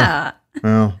 Yeah.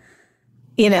 Well,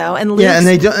 you know, and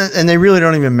and they really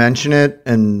don't even mention it.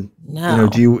 And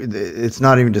it's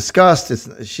not even discussed.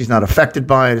 She's not affected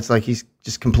by it. It's like he's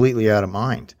just completely out of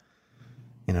mind.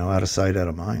 You know, out of sight, out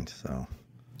of mind. So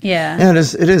yeah, it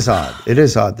is odd. It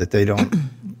is odd that they don't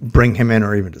bring him in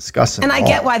or even discuss him. And I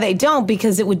get why they don't,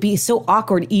 because it would be so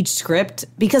awkward each script,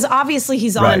 because obviously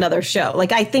he's on another show.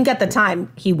 Like, I think at the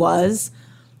time he was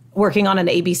working on an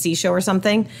ABC show or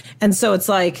something. And so it's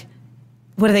like,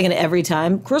 what are they going to every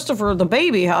time? Christopher, the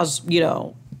baby has,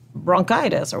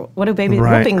 bronchitis, or what do babies,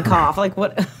 whooping cough? Like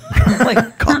what?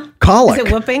 Like colic. Is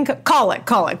it whooping?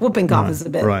 Colic. Whooping cough is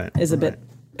a bit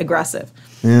aggressive.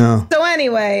 Yeah. So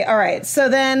anyway, all right. So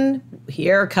then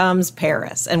here comes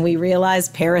Paris, and we realize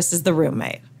Paris is the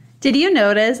roommate. Did you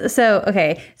notice? So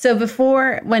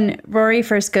before, when Rory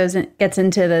first gets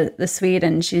into the suite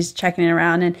and she's checking it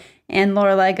around, and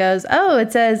Lorelai goes, "Oh,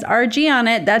 it says RG on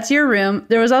it. That's your room."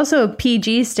 There was also a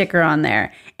PG sticker on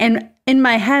there, and in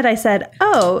my head I said,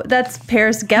 "Oh, that's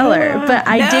Paris Geller," but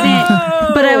I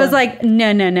didn't. But I was like,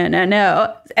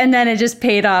 no. And then it just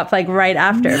paid off like right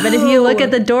after. No. But if you look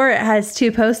at the door, it has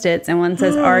 2 Post-its, and one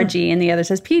says RG and the other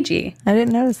says PG. I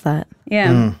didn't notice that.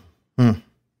 Yeah.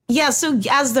 Yeah. So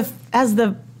as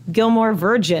the Gilmore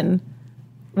virgin,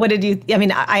 what did you? I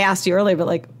mean, I asked you earlier, but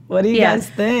like, what do you guys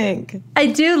think? I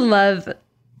do love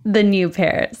the new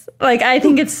Paris. Like, I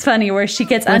think it's funny where she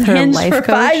gets unhinged for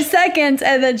 5 seconds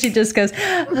and then she just goes,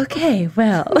 "Okay,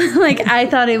 well," like I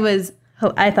thought it was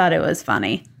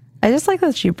funny. I just like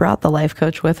that she brought the life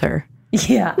coach with her.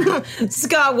 Yeah.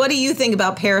 Scott, what do you think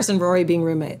about Paris and Rory being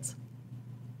roommates?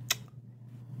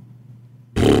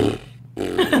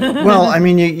 Well, I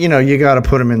mean, you got to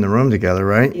put them in the room together,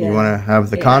 right? Yeah. You want to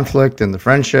have the conflict and the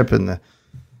friendship and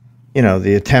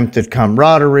the attempted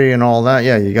camaraderie and all that.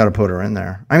 Yeah, you got to put her in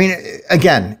there. I mean,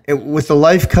 again, with the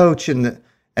life coach and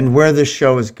where this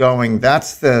show is going,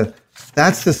 that's the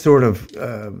sort of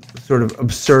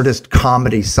absurdist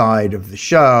comedy side of the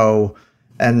show,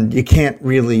 and you can't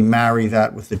really marry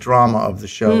that with the drama of the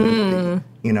show.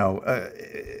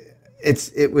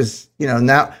 It was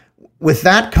now with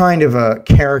that kind of a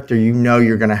character, you know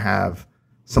you're going to have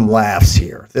some laughs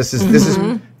here. This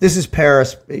is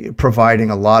Paris providing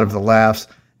a lot of the laughs,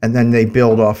 and then they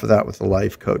build off of that with the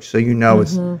life coach. So you know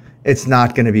it's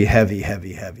not going to be heavy.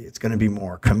 It's going to be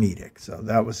more comedic. So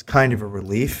that was kind of a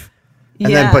relief.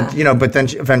 And then, but then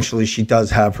eventually she does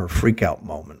have her freak out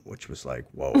moment, which was like,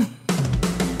 whoa.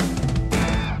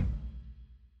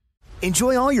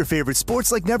 Enjoy all your favorite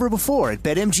sports like never before at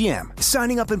BetMGM.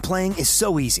 Signing up and playing is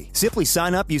so easy. Simply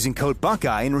sign up using code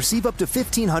Buckeye and receive up to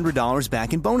 $1,500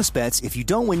 back in bonus bets if you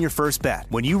don't win your first bet.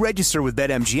 When you register with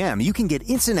BetMGM, you can get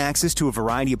instant access to a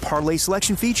variety of parlay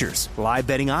selection features, live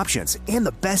betting options, and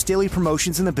the best daily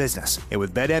promotions in the business. And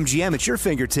with BetMGM at your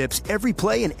fingertips, every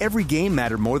play and every game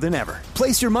matter more than ever.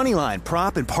 Place your moneyline,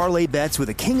 prop, and parlay bets with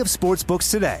the king of sportsbooks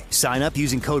today. Sign up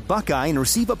using code Buckeye and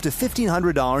receive up to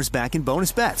 $1,500 back in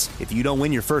bonus bets if you don't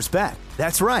win your first bet.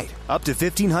 That's right, up to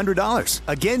 $1,500.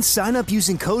 Again, sign up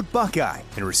using code Buckeye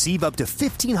and receive up to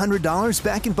 $1,500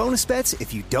 back in bonus bets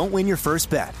if you don't win your first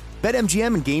bet.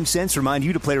 BetMGM and GameSense remind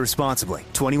you to play responsibly.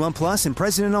 21 plus and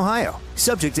present in Ohio.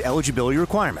 Subject to eligibility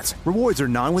requirements. Rewards are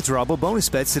non-withdrawable bonus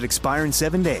bets that expire in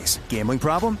 7 days. Gambling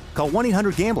problem? Call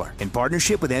 1-800-GAMBLER in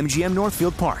partnership with MGM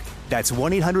Northfield Park. That's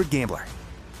 1-800-GAMBLER.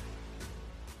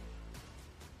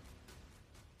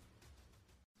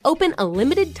 Open a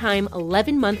limited-time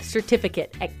 11-month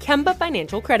certificate at Kemba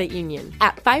Financial Credit Union.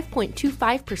 At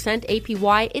 5.25%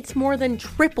 APY, it's more than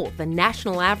triple the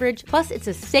national average, plus it's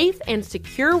a safe and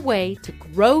secure way to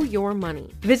grow your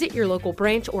money. Visit your local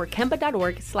branch or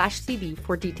kemba.org/CD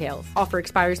for details. Offer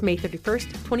expires May 31st,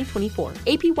 2024.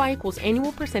 APY equals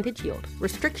annual percentage yield.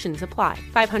 Restrictions apply.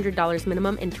 $500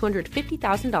 minimum and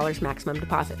 $250,000 maximum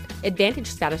deposit. Advantage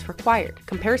status required.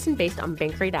 Comparison based on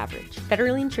bank rate average.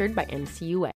 Federally insured by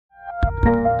NCUA.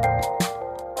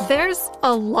 There's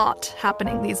a lot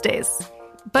happening these days,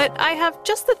 but I have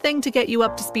just the thing to get you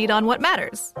up to speed on what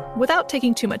matters, without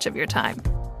taking too much of your time.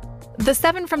 The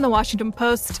 7 from the Washington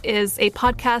Post is a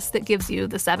podcast that gives you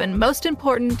the 7 most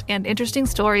important and interesting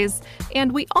stories,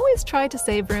 and we always try to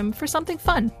save room for something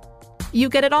fun. You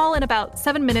get it all in about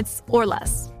 7 minutes or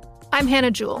less. I'm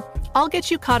Hannah Jewell. I'll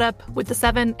get you caught up with the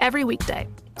 7 every weekday,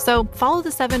 so follow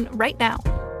the 7 right now.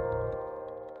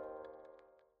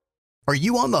 Are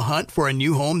you on the hunt for a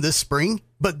new home this spring,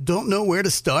 but don't know where to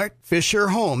start? Fisher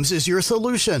Homes is your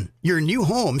solution. Your new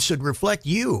home should reflect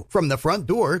you, from the front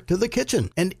door to the kitchen,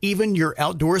 and even your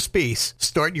outdoor space.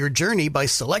 Start your journey by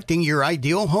selecting your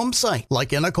ideal home site,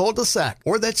 like in a cul-de-sac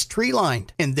or that's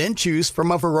tree-lined, and then choose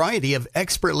from a variety of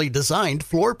expertly designed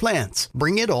floor plans.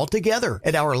 Bring it all together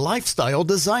at our Lifestyle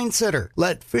Design Center.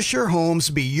 Let Fisher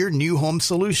Homes be your new home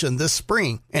solution this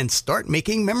spring and start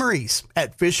making memories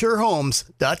at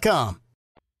FisherHomes.com.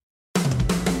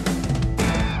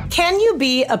 Can you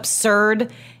be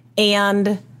absurd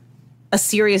and a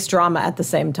serious drama at the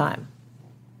same time?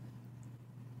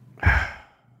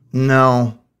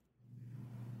 No.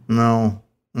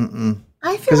 Mm-mm.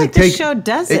 I feel like this show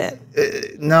does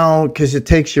it. No, because it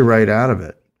takes you right out of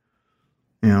it.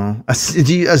 You know, a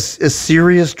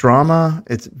serious drama,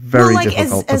 it's very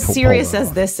difficult to pull as serious it as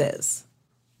off. this is.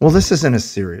 Well, this isn't a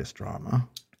serious drama.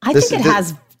 I think it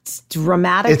has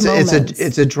dramatic moments.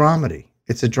 It's a dramedy.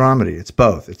 It's a dramedy. It's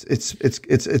both.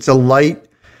 It's a light.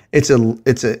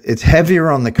 It's heavier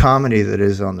on the comedy than it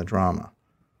is on the drama.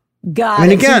 I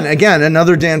mean, again,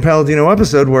 another Dan Palladino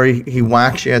episode where he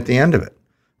whacks you at the end of it,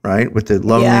 right? With the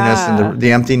loneliness and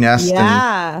the empty nest.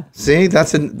 Yeah. And, see,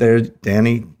 there's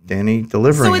Danny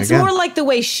delivering. So it's more like the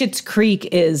way Schitt's Creek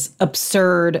is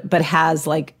absurd, but has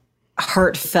like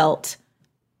heartfelt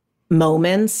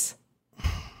moments.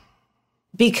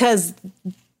 Because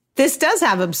this does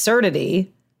have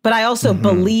absurdity, but I also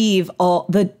believe all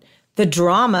the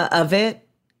drama of it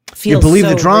feels. You believe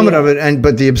so the drama real. of it,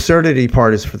 but the absurdity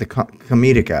part is for the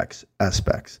comedic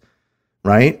aspects,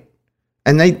 right?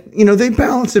 And they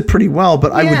balance it pretty well.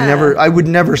 But I would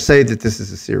never say that this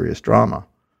is a serious drama.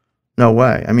 No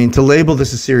way. I mean, to label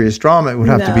this a serious drama, it would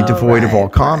have to be devoid of all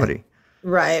comedy.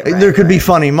 Right. There could be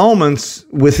funny moments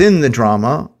within the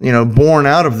drama, born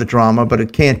out of the drama, but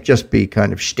it can't just be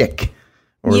kind of shtick.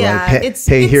 Or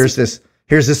here's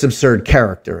this absurd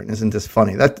character, and isn't this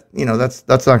funny? That's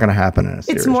not going to happen in a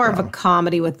serious It's more drama. of a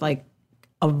comedy with like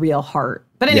a real heart.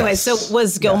 But anyway, so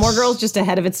was Gilmore Girls just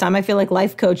ahead of its time? I feel like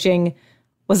life coaching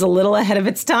was a little ahead of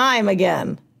its time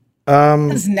again.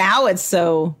 Because now it's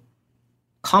so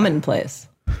commonplace.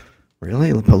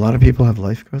 Really? A lot of people have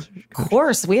life coaches? Of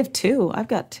course, we have 2. I've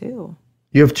got 2.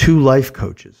 You have 2 life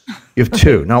coaches. You have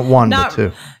 2, not one, but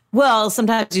 2. Well,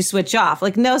 sometimes you switch off.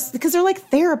 Like, no, because they're like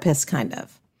therapists, kind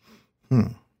of.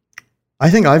 I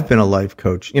think I've been a life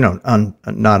coach, not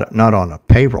on a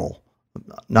payroll.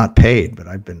 not paid, but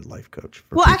I've been life coach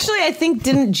for Well, people. actually, I think,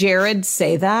 didn't Jared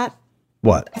say that?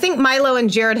 What? I think Milo and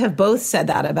Jared have both said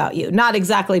that about you. Not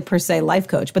exactly per se life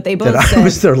coach, but they both That said, I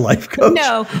was their life coach?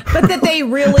 No, but that they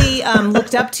really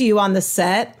looked up to you on the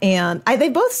set. And they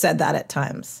both said that at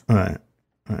times. All right.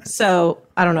 So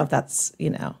I don't know if that's,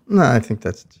 No, I think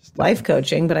that's just life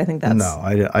coaching, but I think that's. No,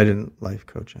 I didn't life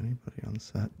coach anybody on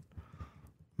set.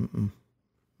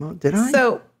 Well, did I?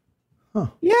 So, Huh.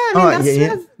 yeah, I mean, that's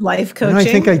sort of life coaching. I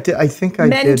think I did. I think I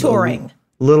mentoring. did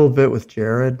a little bit with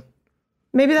Jared.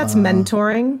 Maybe that's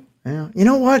mentoring. Yeah. You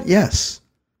know what? Yes.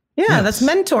 Yeah, Yes. that's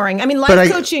mentoring. I mean, But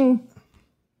life coaching,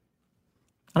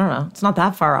 I don't know. It's not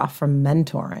that far off from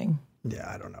mentoring. Yeah,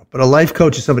 I don't know. But a life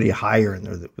coach is somebody you hire,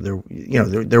 and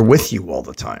they're with you all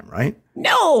the time, right?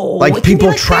 No. Like it can be people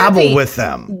like travel therapy. with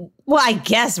them. Well, I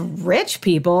guess rich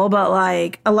people, but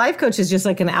like a life coach is just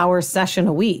like an hour session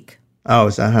a week. Oh,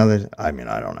 is that how they? I mean,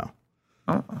 I don't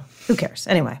know. Who cares?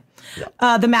 Anyway,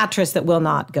 the mattress that will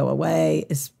not go away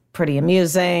is pretty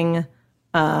amusing.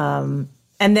 And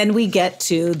then we get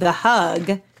to the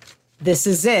hug. This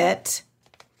is it.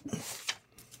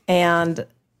 And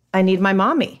I need my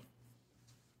mommy.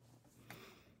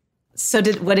 So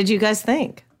what did you guys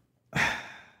think?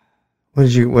 What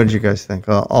did you guys think?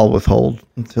 I'll withhold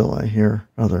until I hear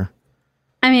other.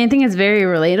 I mean, I think it's very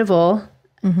relatable.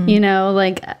 You know,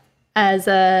 like as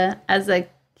a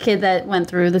kid that went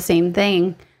through the same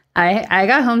thing, I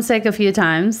got homesick a few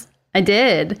times. I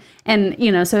did. And,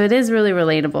 so it is really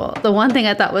relatable. The one thing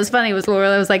I thought was funny was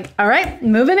Laura was like, all right,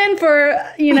 moving in for,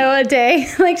 a day.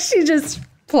 Like she just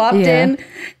plopped in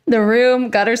the room,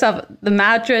 got herself the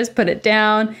mattress, put it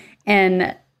down.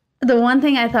 And the one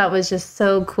thing I thought was just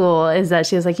so cool is that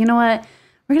she was like, you know what?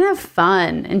 We're going to have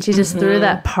fun. And she just threw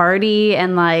that party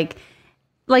and like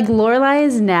Lorelai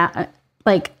is now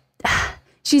like,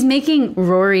 she's making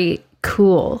Rory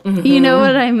cool. You know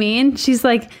what I mean? She's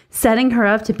like setting her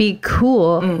up to be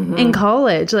cool in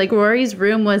college. Like Rory's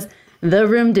room was the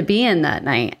room to be in that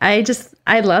night.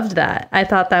 I loved that. I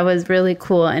thought that was really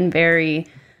cool and very,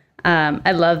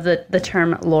 I love the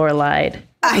term Lorelai.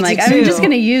 I'm just going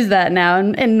to use that now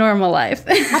in normal life.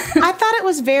 I thought it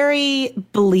was very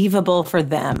believable for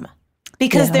them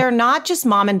because they're not just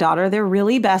mom and daughter. They're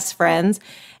really best friends.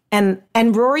 And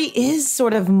Rory is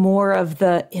sort of more of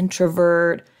the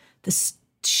introvert, the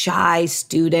shy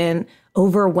student,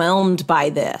 overwhelmed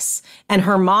by this. And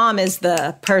her mom is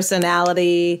the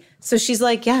personality. So she's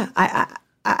like, yeah,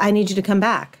 I need you to come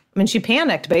back. I mean, she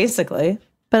panicked basically.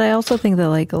 But I also think that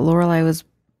like Lorelai was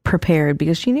prepared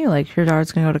because she knew like her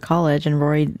daughter's going to go to college, and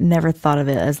Rory never thought of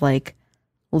it as like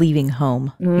leaving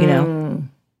home, you know?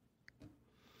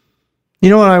 You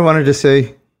know what I wanted to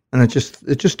say? And it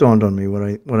just dawned on me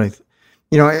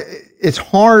it's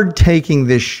hard taking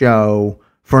this show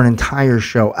for an entire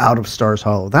show out of Stars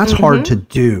Hollow. That's hard to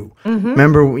do.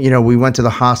 Remember, we went to the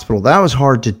hospital. That was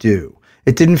hard to do.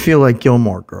 It didn't feel like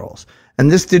Gilmore Girls.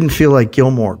 And this didn't feel like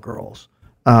Gilmore Girls.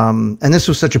 And this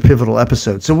was such a pivotal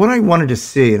episode. So what I wanted to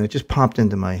see, and it just popped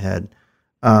into my head,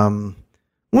 wouldn't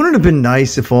it have been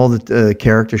nice if all the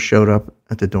characters showed up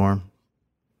at the dorm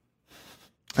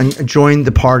and joined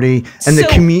the party, and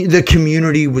the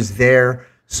community was there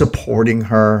supporting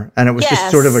her, and it was just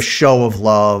sort of a show of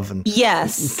love. And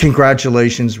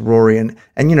congratulations, Rory, and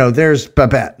there's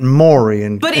Babette and Maury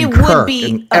and but and it Kirk would be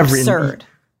and absurd.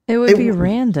 It would be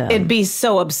random. It'd be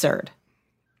so absurd.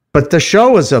 But the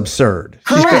show is absurd.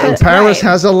 Correct, Paris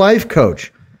has a life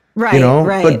coach, right?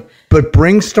 Right. But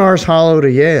bring Stars Hollow to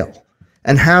Yale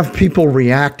and have people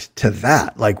react to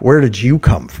that. Like, where did you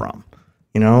come from?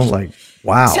 Like,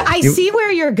 wow. So I see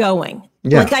where you're going.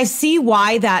 Yeah. Like, I see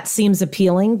why that seems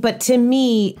appealing. But to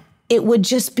me, it would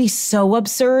just be so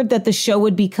absurd that the show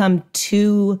would become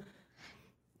too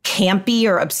campy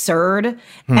or absurd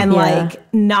and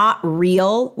like not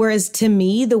real. Whereas to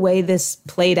me, the way this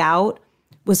played out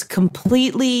was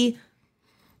completely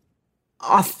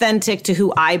authentic to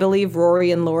who I believe Rory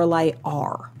and Lorelai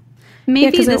are.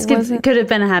 Maybe this could have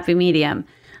been a happy medium.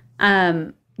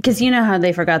 Because you know how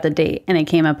they forgot the date and it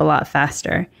came up a lot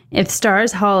faster. If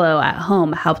Stars Hollow at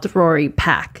home helped Rory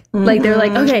pack, like they're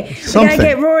like, okay, we gotta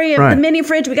get Rory the mini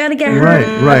fridge. We gotta get her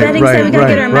a bedding set. We gotta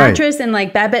get her a mattress. And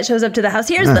like Babette shows up to the house.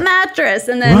 Here's the mattress,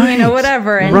 and then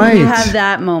whatever, and you have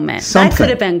that moment. That could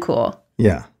have been cool.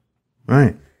 Yeah,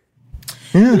 right.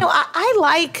 Yeah. I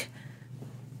like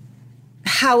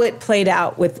how it played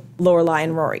out with Lorelai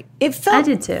and Rory. It felt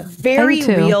very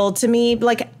real to me.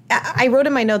 Like I wrote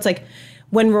in my notes, like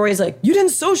when Rory's like, "You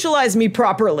didn't socialize me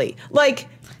properly." Like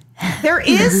there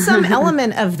is some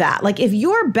element of that. Like if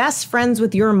you're best friends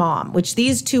with your mom, which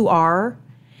these two are,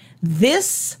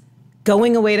 this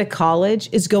going away to college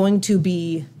is going to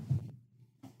be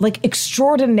like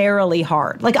extraordinarily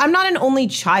hard. Like, I'm not an only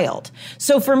child.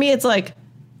 So for me, it's like,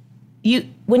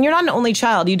 when you're not an only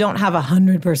child, you don't have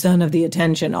 100% of the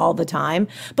attention all the time.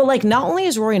 But like, not only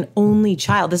is Rory an only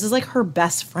child, this is like her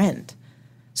best friend.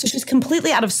 So she's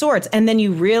completely out of sorts. And then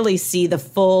you really see the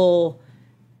full.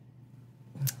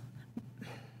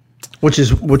 Which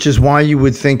is why you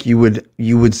would think you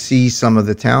would see some of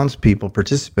the townspeople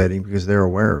participating because they're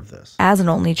aware of this. As an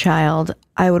only child,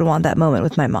 I would want that moment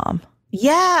with my mom.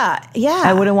 Yeah.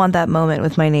 I wouldn't want that moment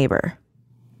with my neighbor.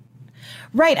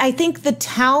 Right. I think the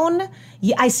town,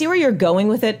 I see where you're going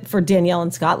with it for Danielle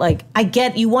and Scott. Like, I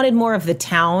get you wanted more of the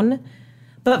town,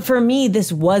 but for me,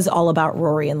 this was all about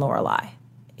Rory and Lorelai.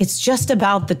 It's just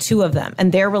about the two of them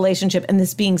and their relationship and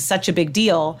this being such a big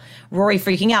deal, Rory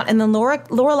freaking out. And then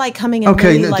Lorelai coming in.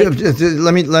 Okay, really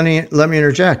let me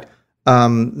interject.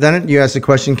 Then you ask the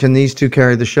question, can these two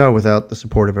carry the show without the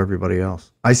support of everybody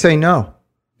else? I say no.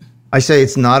 I say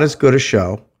it's not as good a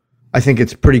show. I think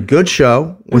it's a pretty good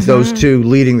show with those two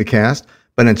leading the cast,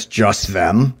 but it's just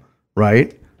them,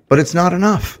 right? But it's not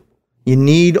enough. You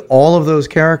need all of those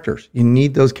characters. You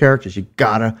need those characters. You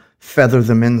gotta feather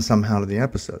them in somehow to the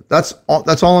episode. That's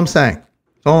all I'm saying.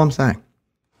 That's all I'm saying.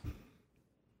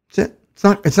 That's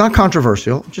it. It's not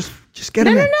controversial. Just get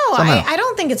them in. No. I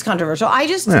don't think it's controversial. I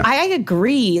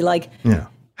agree. Like, yeah.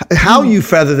 How you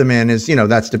feather them in is,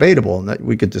 that's debatable, and that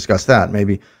we could discuss that.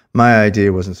 Maybe my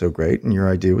idea wasn't so great and your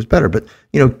idea was better, but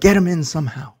get them in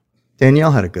somehow.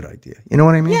 Danielle had a good idea. You know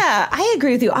what I mean? Yeah, I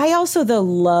agree with you. I also though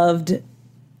loved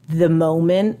the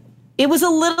moment. It was a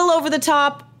little over the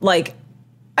top, like,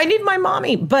 I need my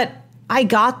mommy, but I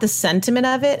got the sentiment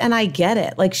of it and I get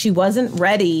it. Like, she wasn't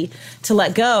ready to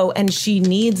let go and she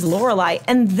needs Lorelai.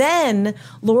 And then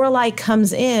Lorelai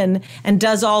comes in and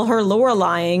does all her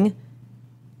Lorelaiing.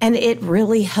 And it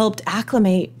really helped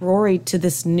acclimate Rory to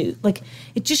this new, like,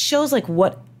 it just shows like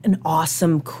what an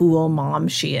awesome, cool mom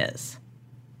she is.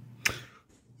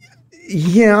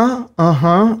 Yeah,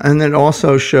 and it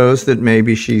also shows that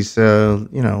maybe she's, a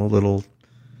little,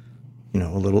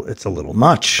 it's a little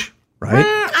much, right?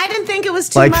 I didn't think it was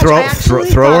too like much.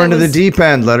 Throw her into the deep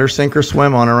end, let her sink or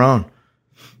swim on her own.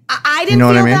 I didn't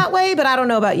feel that way, but I don't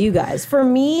know about you guys. For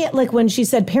me, like when she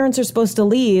said parents are supposed to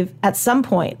leave at some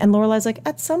point, and Lorelai's like,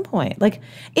 at some point, like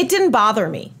it didn't bother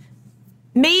me.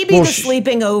 Maybe the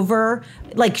sleeping over,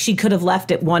 like she could have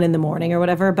left at 1 a.m. or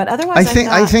whatever, but otherwise,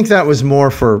 I think that was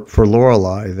more for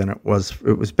Lorelai than it was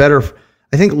better.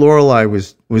 I think Lorelai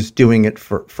was doing it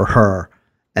for her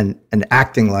and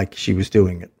acting like she was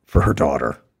doing it for her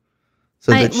daughter.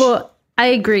 So I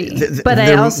agree, but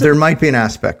there might be an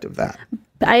aspect of that.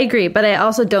 I agree, but I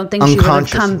also don't think she would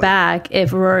have come back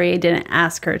if Rory didn't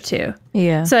ask her to.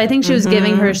 Yeah. So I think she was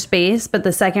giving her space, but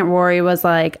the second Rory was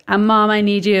like, Mom, I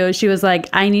need you. She was like,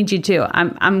 I need you too.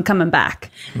 I'm coming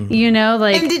back.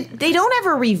 Like. And they don't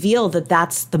ever reveal that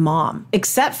that's the mom,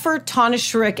 except for Tana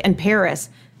Schrick and Paris.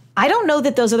 I don't know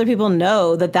that those other people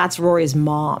know that that's Rory's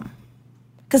mom.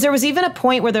 Because there was even a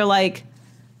point where they're like,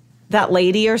 that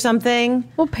lady or something.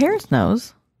 Well, Paris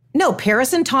knows. No,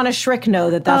 Paris and Tana Schrick know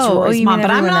that that's Rory's mom, but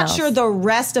I'm not sure the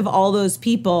rest of all those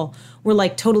people were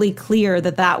like totally clear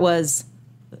that that was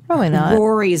probably not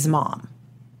Rory's mom.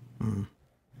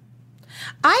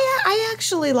 I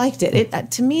actually liked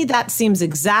it. To me, that seems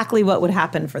exactly what would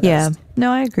happen for this. Yeah,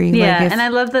 no, I agree. Yeah, and I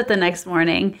love that the next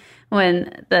morning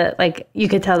when you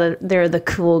could tell that they're the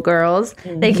cool girls,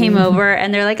 they came over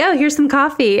and they're like, oh, here's some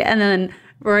coffee, and then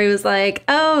Rory was like,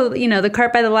 oh, the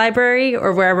cart by the library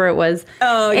or wherever it was.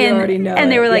 Oh, you already know.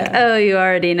 And they were like, oh, you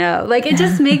already know. Like, it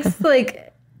just makes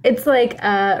it's like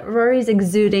Rory's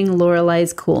exuding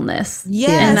Lorelai's coolness.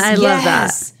 Yes. And I love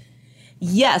that.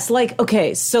 Yes. Like,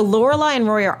 okay, so Lorelai and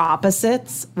Rory are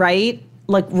opposites, right?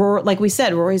 Like we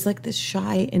said, Rory's like this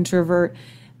shy introvert,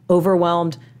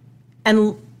 overwhelmed.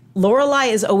 And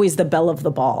Lorelai is always the belle of the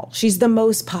ball. She's the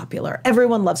most popular.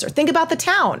 Everyone loves her. Think about the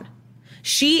town.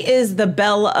 She is the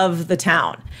belle of the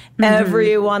town.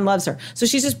 Everyone loves her. So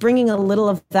she's just bringing a little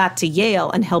of that to Yale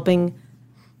and helping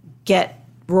get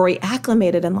Rory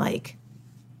acclimated and like,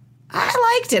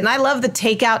 I liked it. And I love the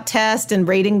takeout test and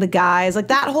rating the guys. Like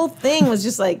that whole thing was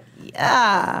just like,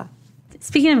 yeah.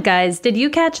 Speaking of guys, did you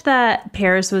catch that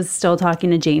Paris was still talking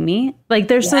to Jamie? Like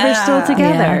they're still together.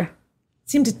 Yeah.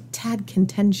 Seemed a tad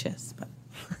contentious, but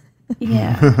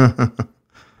yeah.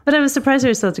 But I was surprised they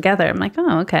were still together. I'm like,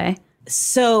 oh, okay.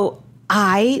 So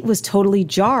I was totally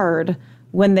jarred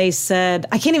when they said,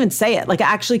 I can't even say it. Like, I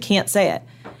actually can't say it.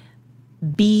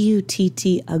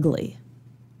 B-U-T-T ugly.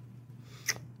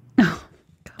 Oh,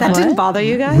 that didn't bother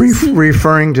you guys?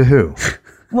 Referring to who?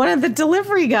 one of the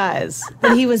delivery guys,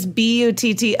 that he was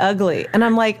BUTT ugly. And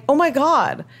I'm like, oh my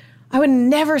God, I would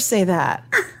never say that.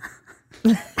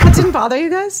 That didn't bother you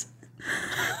guys?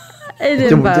 It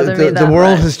didn't bother me that The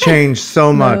world much. has changed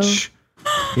so much.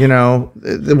 You know,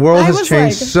 the world has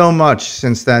changed so much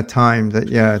since that time that,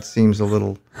 yeah, it seems a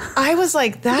little. I was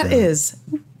like, that is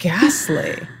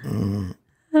ghastly.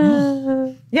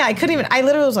 Yeah, I couldn't even, I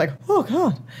literally was like, oh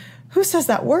God, who says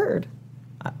that word?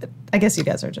 I guess you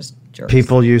guys are just jerks.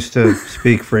 People used to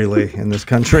speak freely in this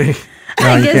country.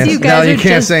 I guess you guys are can't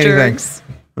just say jerks.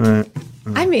 anything.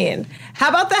 I mean, how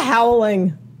about the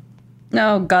howling?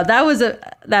 Oh God, that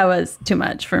was too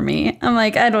much for me. I'm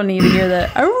like, I don't need to hear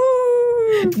that.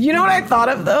 You know what I thought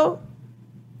of though?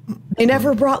 They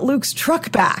never brought Luke's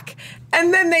truck back,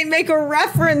 and then they make a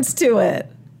reference to it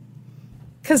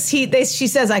because she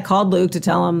says, "I called Luke to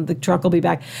tell him the truck will be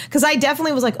back." Because I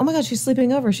definitely was like, "Oh my God, she's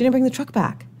sleeping over. She didn't bring the truck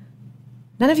back."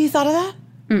 None of you thought of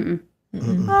that?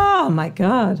 Oh my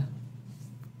God.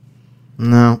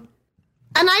 No.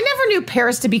 And I never knew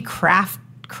Paris to be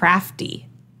crafty.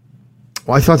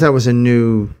 Well, I thought that was a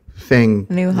new thing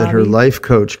New that her hobby. life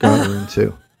coach got her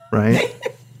into, right?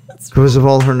 Because of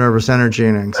all her nervous energy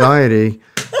and anxiety,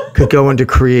 could go into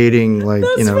creating like,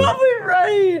 That's you know, probably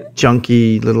right.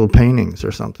 junky little paintings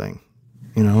or something,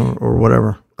 you know, or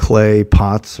whatever, clay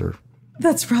pots or.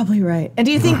 That's probably right. And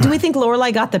do we think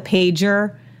Lorelai got the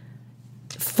pager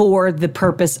for the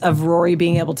purpose of Rory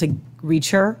being able to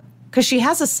reach her? Because she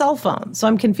has a cell phone. So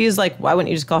I'm confused, like, why wouldn't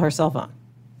you just call her cell phone?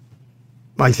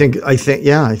 I think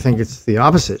it's the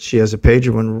opposite. She has a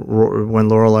pager when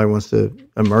Lorelai wants to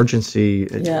emergency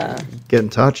get in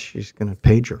touch. She's going to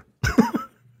page her.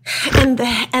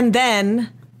 And then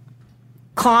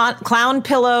clown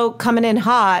pillow coming in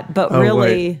hot, but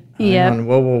really. Yep.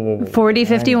 Whoa.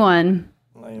 40-51.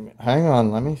 Hang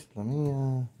on. Let me.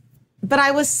 But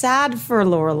I was sad for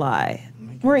Lorelai.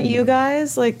 Weren't you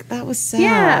guys? Like, that was sad.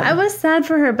 Yeah, I was sad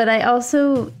for her, but I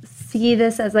also see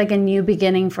this as like a new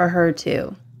beginning for her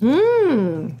too.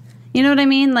 You know what I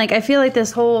mean? Like, I feel like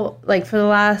this whole, like, for the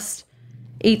last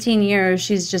 18 years,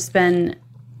 she's just been,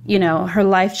 you know, her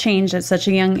life changed at such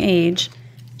a young age.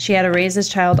 She had to raise this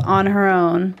child on her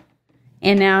own,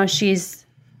 and now she's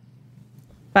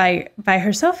by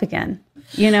herself again.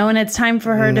 You know, and it's time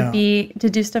for her to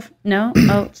do stuff. No?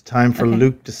 Oh. It's time for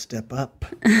Luke to step up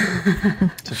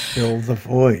to fill the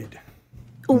void.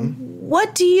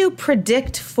 What do you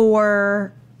predict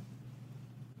for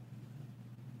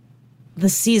the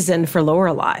season for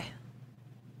Lorelai?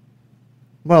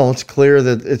 Well, it's clear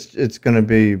that it's going to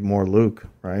be more Luke,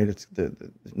 right? It's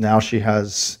now she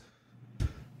has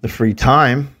the free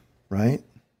time, right?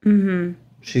 Mm-hmm.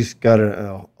 She's got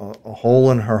a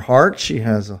hole in her heart. She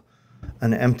has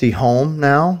an empty home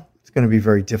now. It's going to be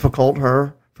very difficult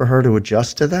for her to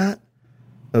adjust to that.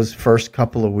 Those first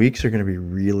couple of weeks are going to be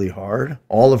really hard.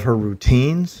 All of her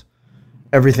routines,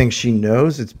 everything she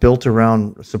knows, it's built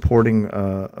around supporting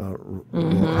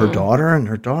her daughter, and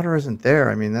her daughter isn't there.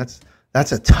 I mean, that's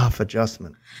a tough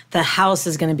adjustment. The house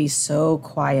is going to be so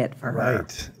quiet for her.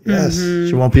 Right. Yes.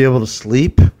 She won't be able to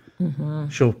sleep.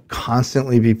 She'll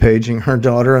constantly be paging her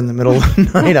daughter in the middle of the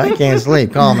night. I can't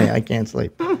sleep. Call me. I can't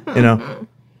sleep. You know?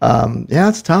 Yeah,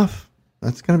 it's tough.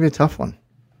 That's going to be a tough one.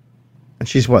 And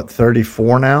she's what,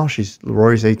 34 now?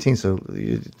 Rory's 18. So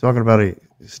you're talking about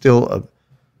still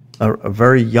a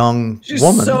very young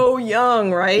woman. She's so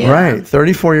young, right? Right.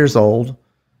 34 years old.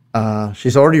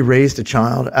 She's already raised a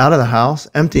child out of the house,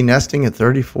 empty nesting at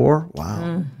 34.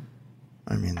 Wow.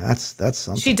 I mean, that's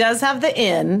something. She does have the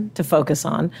inn to focus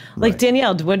on. Like,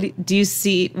 Danielle, what do you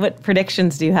see? What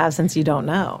predictions do you have since you don't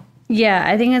know? Yeah,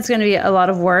 I think it's going to be a lot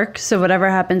of work. So whatever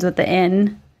happens with the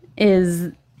inn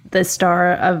is the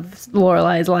star of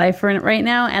Lorelai's life right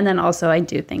now. And then also I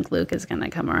do think Luke is going to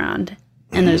come around.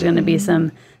 And there's going to be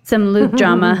some Luke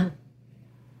drama.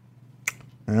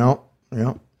 Yep.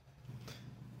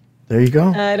 There you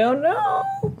go. I don't know.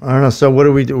 I don't know. So what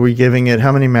are we giving it?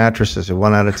 How many mattresses? A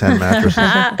 1 out of 10 mattresses?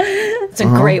 It's a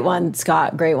great one,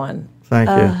 Scott. Great one. Thank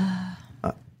you.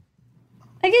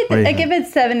 I give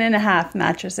it 7.5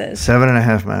 mattresses.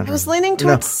 7.5 mattresses. I was leaning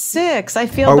towards 6. I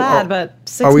feel bad, but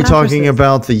 6 Are we mattresses. talking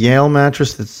about the Yale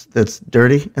mattress that's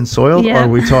dirty and soiled? Yeah. Or are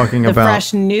we talking the about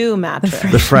fresh new mattress?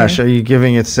 the fresh? Are you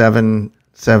giving it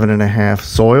 7.5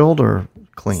 soiled or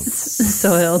clean?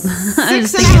 Soiled.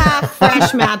 6.5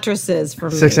 fresh mattresses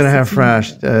for me. 6.5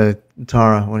 fresh.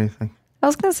 Tara, what do you think? I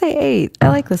was going to say 8. I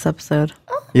like this episode.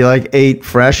 You like 8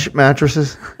 fresh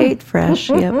mattresses? 8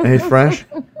 fresh, yep. 8 fresh?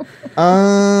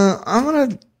 I'm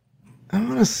gonna I don't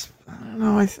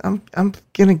know. I'm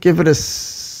gonna give it a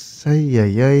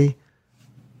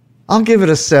I'll give it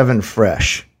a 7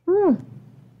 fresh.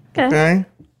 Okay.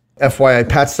 FYI,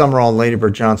 Pat Summerall and Lady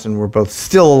Bird Johnson were both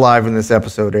still alive when this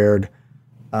episode aired.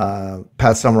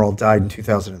 Pat Summerall died in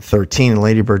 2013, and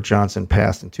Lady Bird Johnson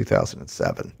passed in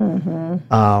 2007.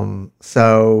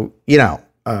 So,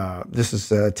 this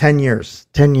is 10 years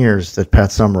that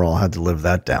Pat Summerall had to live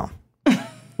that down.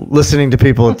 Listening to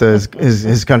people at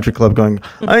his country club going,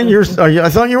 I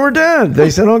thought you were dead. They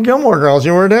said on Gilmore Girls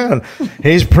you were dead.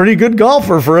 He's a pretty good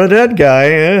golfer for a dead guy.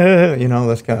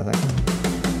 This kind of thing.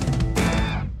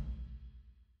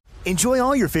 Enjoy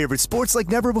all your favorite sports like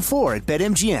never before at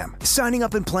BetMGM. Signing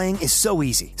up and playing is so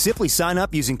easy. Simply sign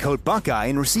up using code Buckeye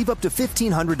and receive up to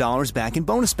 $1,500 back in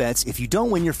bonus bets if you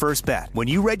don't win your first bet. When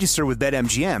you register with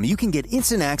BetMGM, you can get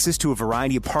instant access to a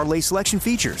variety of parlay selection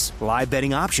features, live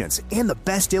betting options, and the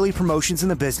best daily promotions in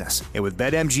the business. And with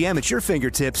BetMGM at your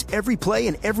fingertips, every play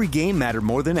and every game matter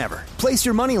more than ever. Place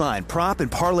your moneyline, prop,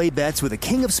 and parlay bets with the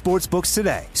king of sportsbooks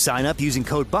today. Sign up using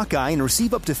code Buckeye and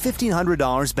receive up to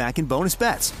 $1,500 back in bonus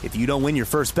bets if you don't win your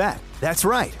first bet. That's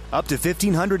right, up to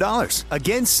 $1,500.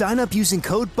 Again, sign up using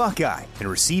code Buckeye and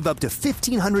receive up to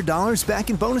 $1,500 back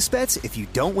in bonus bets if you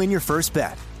don't win your first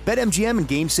bet. BetMGM and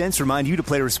GameSense remind you to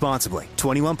play responsibly.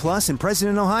 21 plus and present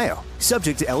in Ohio.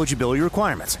 Subject to eligibility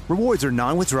requirements. Rewards are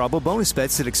non-withdrawable bonus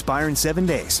bets that expire in 7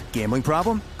 days. Gambling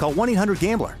problem? Call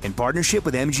 1-800-GAMBLER in partnership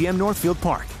with MGM Northfield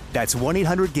Park. That's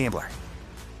 1-800-GAMBLER.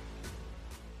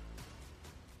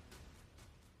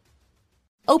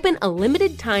 Open a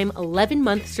limited-time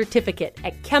 11-month certificate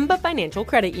at Kemba Financial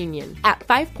Credit Union. At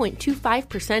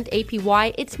 5.25%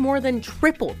 APY, it's more than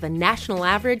triple the national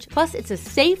average, plus it's a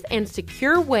safe and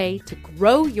secure way to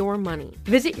grow your money.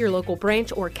 Visit your local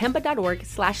branch or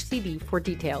kemba.org/CD for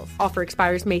details. Offer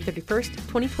expires May 31st,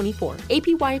 2024.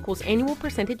 APY equals annual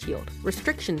percentage yield.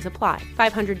 Restrictions apply.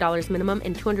 $500 minimum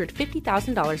and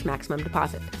 $250,000 maximum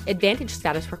deposit. Advantage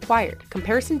status required.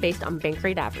 Comparison based on bank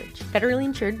rate average. Federally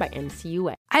insured by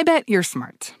NCUA. I bet you're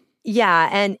smart. Yeah,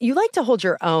 and you like to hold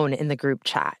your own in the group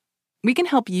chat. We can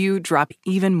help you drop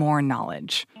even more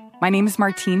knowledge. My name is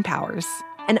Martine Powers.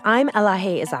 And I'm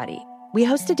Elahe Izadi. We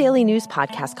host a daily news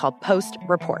podcast called Post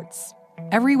Reports.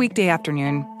 Every weekday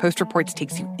afternoon, Post Reports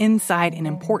takes you inside an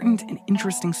important and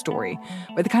interesting story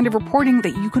with the kind of reporting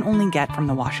that you can only get from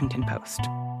the Washington Post.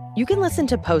 You can listen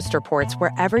to Post Reports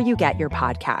wherever you get your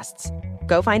podcasts.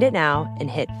 Go find it now and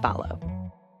hit follow.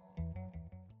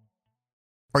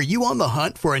 Are you on the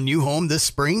hunt for a new home this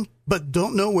spring, but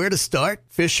don't know where to start?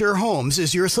 Fisher Homes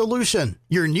is your solution.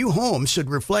 Your new home should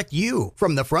reflect you,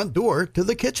 from the front door to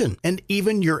the kitchen, and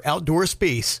even your outdoor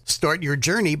space. Start your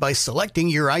journey by selecting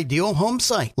your ideal home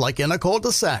site, like in a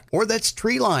cul-de-sac or that's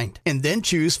tree-lined, and then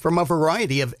choose from a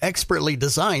variety of expertly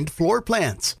designed floor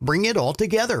plans. Bring it all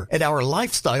together at our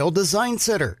Lifestyle Design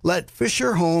Center. Let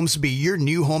Fisher Homes be your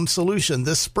new home solution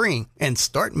this spring and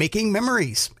start making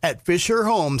memories at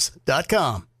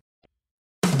FisherHomes.com.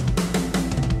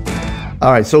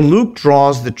 All right, so Luke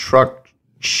draws the truck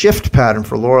shift pattern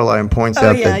for Lorelai and points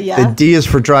out that the D is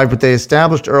for drive, but they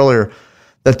established earlier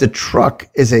that the truck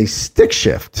is a stick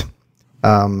shift,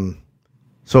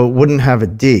 so it wouldn't have a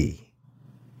D.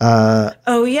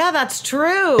 That's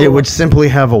true. It would simply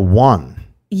have a 1.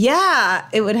 Yeah,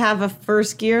 it would have a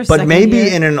first gear, but second maybe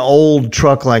gear. in an old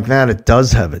truck like that, it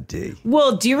does have a D.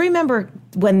 Well, do you remember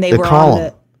when they were column. on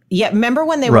the... Yeah, remember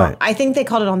when they were, I think they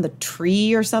called it on the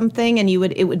tree or something, and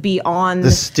it would be on the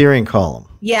steering column.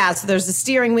 Yeah, so there's the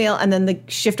steering wheel, and then the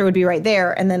shifter would be right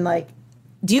there, and then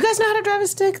do you guys know how to drive a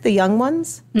stick? The young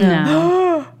ones?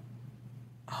 No.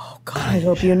 Oh God, I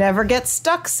hope you never get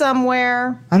stuck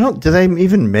somewhere. Do they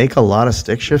even make a lot of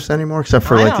stick shifts anymore, except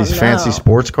for these fancy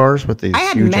sports cars with these I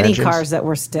had huge many engines? cars that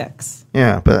were sticks.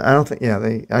 Yeah, but I don't think,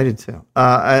 I did too.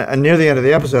 And near the end of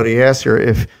the episode, he asked her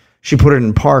if she put it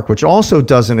in park, which also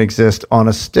doesn't exist on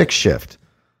a stick shift.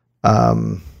 Yeah,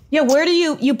 where do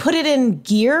you put it in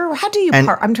gear? How do you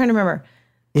park? I'm trying to remember.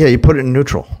 Yeah, you put it in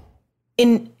neutral.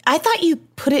 I thought you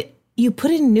put it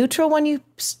in neutral when you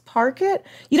park it.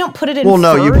 You don't put it in. Well,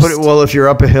 no, first? you put it. Well, if you're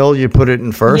up a hill, you put it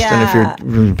in first, and if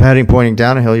you're pointing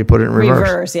down a hill, you put it in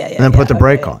reverse. Yeah, and then put the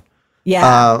brake on. Yeah.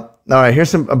 All right.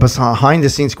 Here's some behind the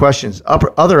scenes questions.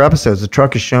 Other episodes, the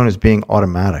truck is shown as being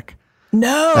automatic.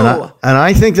 No. And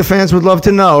I think the fans would love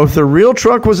to know if the real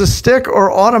truck was a stick or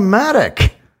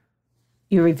automatic.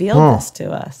 You revealed this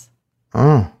to us.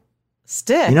 Oh.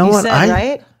 Stick. You know what? Said,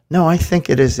 right? No, I think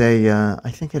it is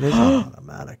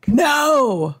automatic.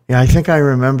 No. Yeah, I think I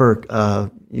remember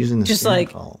using the Just steering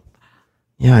column.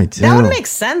 Yeah, I do. That would make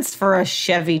sense for a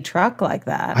Chevy truck like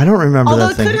that. I don't remember Although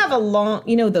that thing. it could have a long,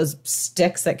 those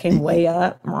sticks that came way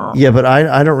up. Yeah, but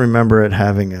I don't remember it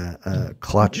having a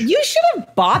clutch. You should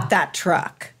have bought that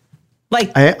truck.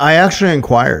 I actually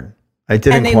inquired. I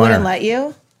did and inquire. they wouldn't let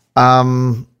you?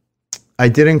 I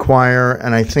did inquire,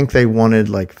 and I think they wanted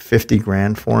like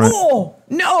 $50,000 for it. Oh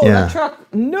no, Yeah. that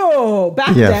truck! No,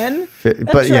 back Yeah, then, but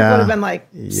that truck yeah. would have been like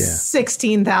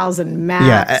 16,000 max.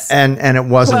 Yeah, and it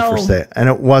wasn't for 12. sale. And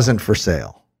it wasn't for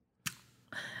sale.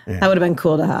 That would have been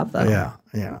cool to have, though.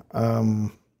 Yeah.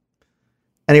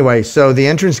 Anyway, so the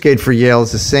entrance gate for Yale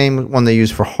is the same one they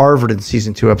used for Harvard in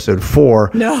season 2, episode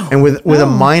 4. No. And with a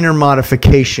minor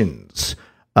modifications.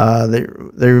 They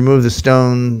removed the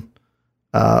stone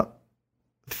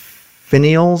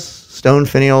finials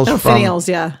Finials,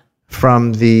 yeah.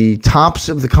 from the tops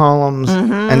of the columns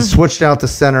and switched out the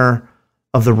center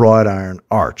of the wrought iron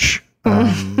arch. All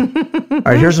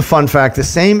right, here's a fun fact. The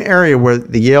same area where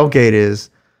the Yale gate is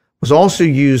was also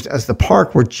used as the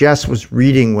park where Jess was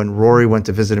reading when Rory went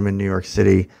to visit him in New York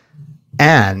City.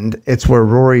 And it's where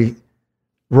Rory's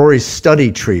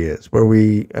study tree is, where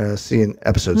we see in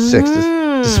episode 6.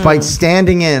 Despite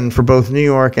standing in for both New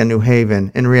York and New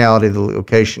Haven, in reality, the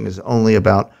location is only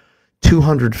about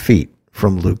 200 feet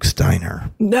from Luke's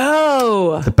Diner.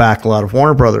 No. The back lot of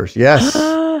Warner Brothers. Yes.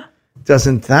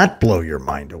 Doesn't that blow your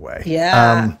mind away?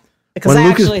 Yeah. Because I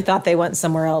actually thought they went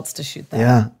somewhere else to shoot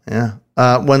that. Yeah.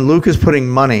 When Luke is putting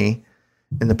money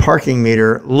in the parking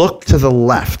meter, look to the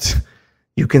left.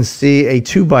 You can see a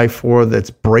 2x4 that's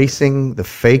bracing the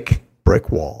fake brick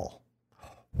wall.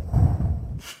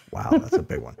 Wow, that's a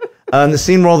big one. The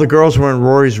scene where all the girls were in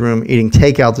Rory's room eating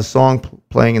takeout, the song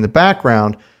playing in the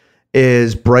background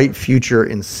is Bright Future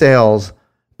in Sales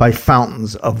by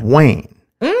Fountains of Wayne.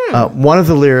 One of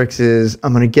the lyrics is,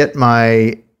 I'm going to get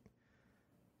my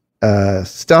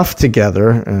stuff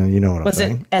together. You know what I'm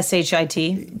saying. Was it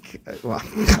SHIT? Well,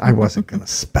 I wasn't going to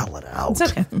spell it out. It's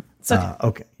okay. It's okay.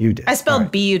 Okay, you did. I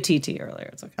spelled BUTT earlier.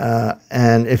 It's okay.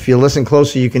 And if you listen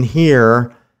closely, you can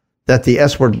hear that the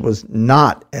S word was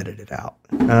not edited out.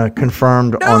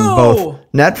 Confirmed on both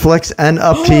Netflix and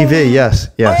Up TV. Yes,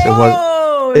 it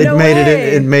was.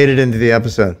 It made it into the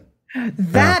episode.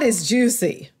 That is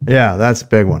juicy. Yeah, that's a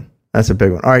big one. That's a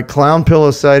big one. All right, clown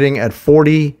pillow sighting at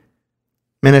 40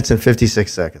 minutes and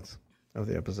 56 seconds of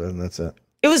the episode, and that's it.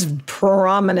 It was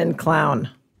prominent clown.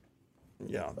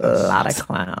 Yeah, a lot of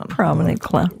clown. Prominent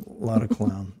clown. A lot of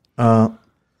clown.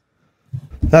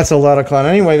 That's a lot of clown.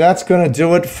 Anyway, that's going to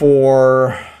do it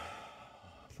for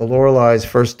the Lorelai's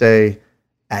first day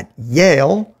at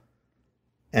Yale.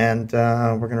 And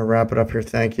we're going to wrap it up here.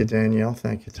 Thank you, Danielle.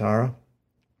 Thank you, Tara.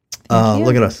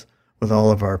 Look at us with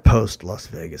all of our post-Las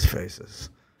Vegas faces.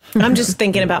 I'm just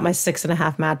thinking about my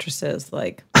 6.5 mattresses.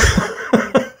 Like,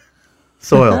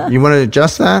 Soil, you want to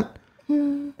adjust that?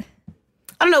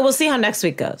 I don't know. We'll see how next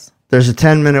week goes. There's a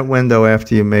 10-minute window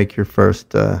after you make your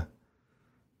first,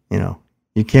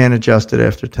 you can't adjust it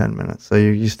after 10 minutes. So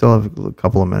you still have a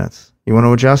couple of minutes. You want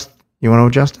to adjust?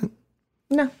 it?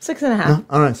 No, 6.5. No?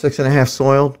 All right, 6.5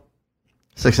 soiled.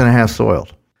 6.5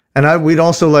 soiled. And we'd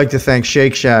also like to thank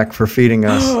Shake Shack for feeding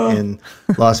us in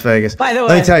Las Vegas. By the way,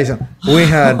 let me tell you something.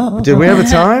 Did we have a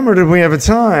time or did we have a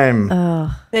time?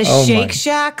 The Shake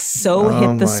Shack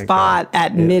hit the spot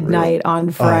at midnight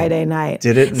on Friday night.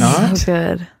 Did it not?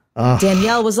 So good.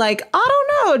 Danielle was like, I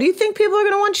don't know. Do you think people are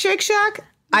going to want Shake Shack?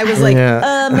 I was like,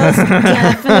 Yeah. most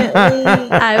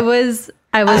definitely. I was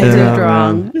proved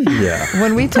wrong. Yeah.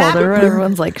 When we told her,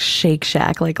 everyone's like, Shake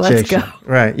Shack. Like, let's Shake go. Shack.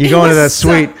 Right. You go into that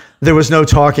suite. There was no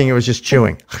talking. It was just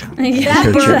chewing. That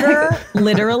burger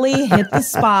literally hit the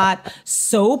spot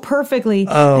so perfectly.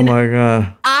 Oh, my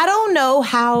God. I don't know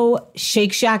how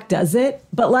Shake Shack does it,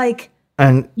 but like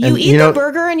And you eat the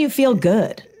burger and you feel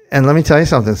good. And let me tell you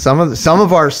something. Some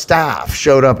of our staff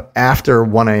showed up after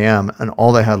 1 a.m. and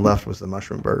all they had left was the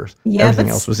mushroom burgers. Yeah, Everything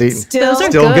but else was eaten. still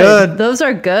good. Those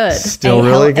are good. Still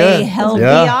really good. A healthy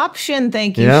Yeah. option.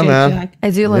 Thank you, Yeah, Shake man. Shack. I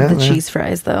do love the cheese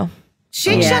fries, though.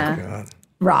 Shake Shack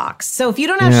rocks. So if you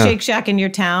don't have Shake Shack in your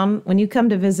town, when you come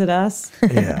to visit us,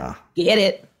 Yeah. get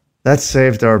it. That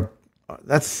saved our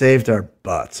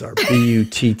butts, our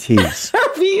BUTTs.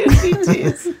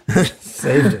 BUTTs.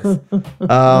 Saved us.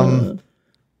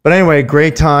 But anyway,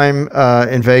 great time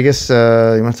in Vegas. You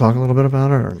want to talk a little bit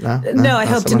about it or no? No, I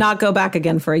hope to not go back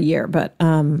again for a year, but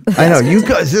I know you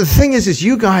guys. The thing is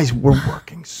you guys were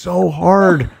working so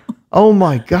hard. Oh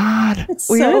my God,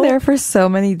 We were there for so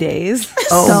many days.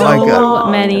 Oh my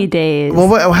God, many days.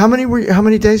 Well, how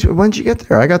many days? When did you get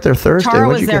there? I got there Thursday. Tara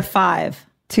When'd was you there get- 5.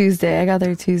 Tuesday. I got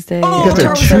there Tuesday. Oh, You got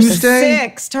there Tuesday?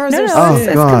 6. Tara's No, are 6.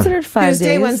 it's considered 5 Tuesday,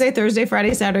 days. Wednesday, Thursday,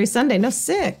 Friday, Saturday, Sunday. No,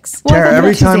 6. Well, Tara, then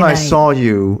every Tuesday time I night. saw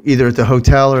you, either at the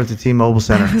hotel or at the T-Mobile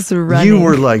Center, was running.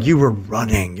 you were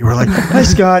running. You were like, "Hi,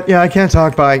 Scott. Yeah, I can't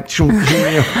talk. Bye." She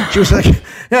was like,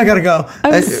 "Yeah, I gotta go."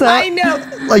 I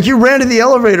know. Like you ran to the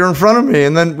elevator in front of me,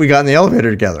 and then we got in the elevator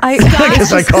together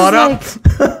because I caught up.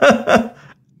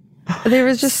 There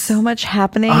was just so much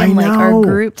happening, I and like our know.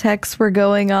 group texts were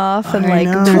going off, and I like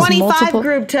know. there's 25 multiple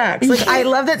group texts. Like, I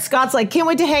love that Scott's like, can't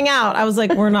wait to hang out. I was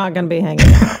like, we're not going to be hanging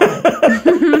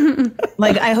out.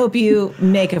 Like, I hope you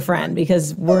make a friend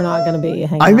because we're not going to be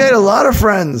hanging out. I made a lot of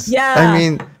friends. Yeah.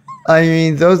 I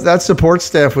mean, that support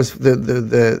staff was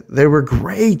they were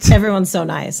great. Everyone's so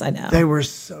nice. I know. They were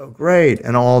so great,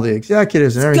 and all the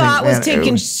executives and everything. Scott was Man, it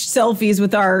taking selfies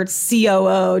with our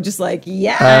COO, just like,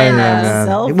 yeah, I know, man.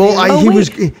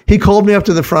 selfie. Well, he called me up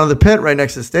to the front of the pit right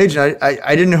next to the stage, and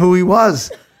I didn't know who he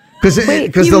was because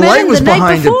the light was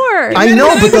behind him. I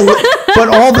know, but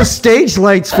all the stage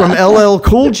lights from LL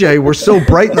Cool J were so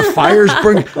bright, and the fires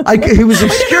he was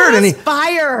obscured, and he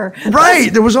fire.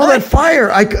 right. There was all that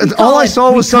fire. All I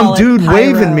saw was some dude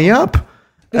waving me up,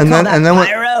 and then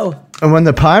when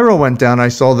the pyro went down, I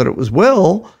saw that it was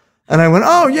Will. And I went,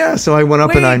 oh yeah. So I went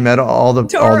up and I met all the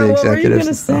executives.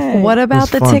 and stuff. What about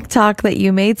the fun. TikTok that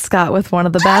you made, Scott, with one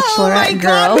of the Bachelorette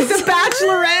girls? The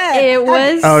Bachelorette. It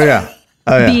was Oh yeah.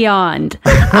 beyond.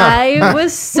 I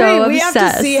was so we obsessed.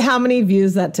 have to see how many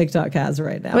views that TikTok has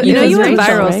right now. You know, you went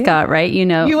Rachel, viral, right? Scott, right? You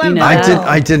know went that.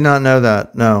 I did not know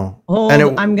that. No. Hold,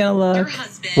 And I'm gonna look.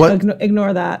 What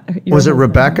Ignore that. was it?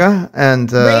 Rebecca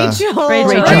and Rachel.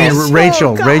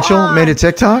 Rachel. God. Rachel made a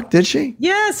TikTok. Did she?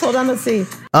 Yes. Hold on. Let's see.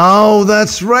 Oh,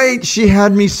 that's right. She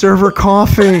had me serve her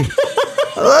coffee.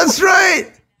 That's right.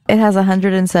 It has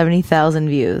 170,000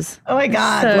 views. Oh my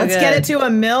God. So Let's get good. it to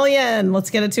 1 million. Let's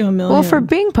get it to 1 million. Well, for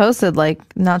being posted like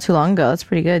not too long ago, it's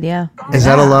pretty good. Yeah. Is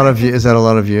that a lot of views? Is that a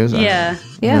lot of views? Yeah.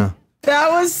 That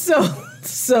was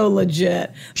so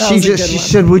legit. That She was a just good she one.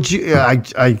 said, "Would you?"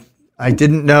 I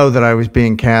didn't know that I was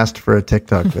being cast for a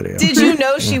TikTok video. Did you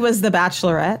know she was the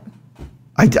Bachelorette?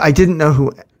 I didn't know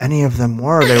who any of them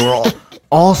were. They were all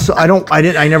also. I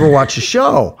never watched the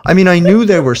show. I mean, I knew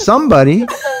they were somebody,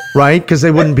 right? Because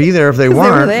they wouldn't be there if they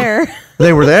weren't.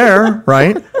 They were there,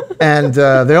 right? And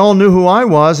they all knew who I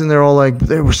was, and they're all like,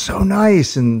 they were so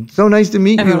nice and so nice to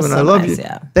meet Everyone you, was and so I love nice, you.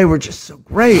 yeah. They were just so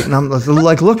great, and I'm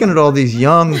like looking at all these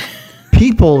young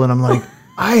people, and I'm like,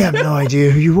 I have no idea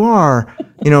who you are,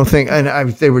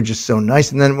 they were just so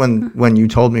nice. And then when you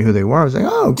told me who they were, I was like,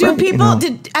 oh, Do great, people at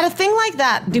a thing like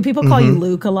that? Do people call you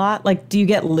Luke a lot? Like, do you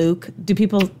get Luke? Do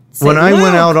people say when I Luke?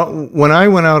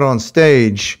 went out on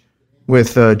stage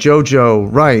with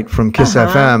JoJo Wright from Kiss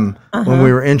FM when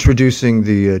we were introducing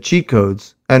the cheat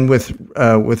codes, and with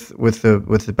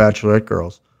the Bachelorette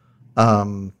girls.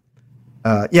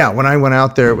 When I went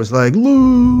out there, it was like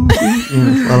Luke,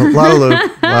 a lot of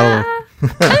Luke,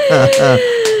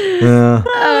 yeah.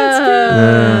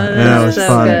 It was so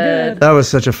fun. good. That was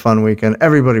such a fun weekend.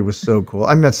 Everybody was so cool.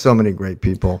 I met so many great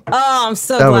people. Oh, I'm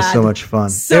so that glad. was so much fun.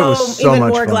 So it was so even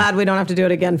much more fun. glad we don't have to do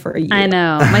it again for a year. I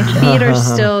know. My feet are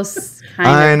still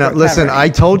kind of I know. Listen, recovering. I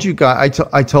told you guys.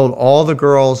 I told all the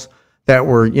girls that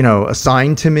were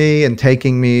assigned to me and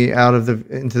taking me out of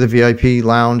into the VIP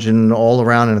lounge and all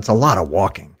around, and it's a lot of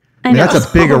walking. I mean, that's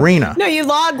a big arena. No, you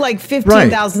log like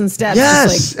 15,000 steps.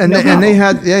 Yes, just like, and no they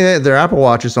problem. had their Apple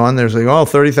Watches on. There's like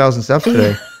 30,000 steps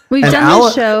today. We've And done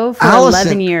this show for Allison-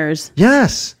 11 years.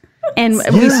 Yes. And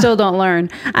we still don't learn.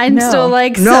 I'm still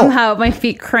like somehow my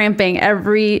feet cramping at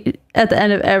the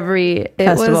end of every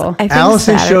festival.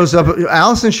 Allison shows up.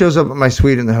 Allison shows up at my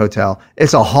suite in the hotel.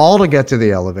 It's a haul to get to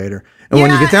the elevator, and when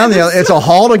you get down the elevator, it's a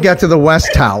haul to get to the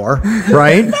West Tower,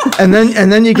 right? and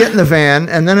then you get in the van,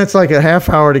 and then it's like a half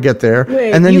hour to get there,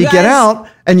 Wait, and then you you get guys- out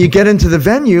and you get into the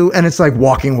venue, and it's like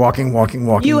walking.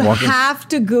 You have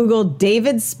to Google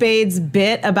David Spade's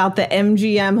bit about the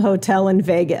MGM Hotel in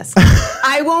Vegas.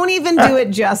 I won't even do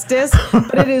it justice,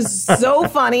 but it is so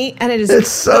funny and It's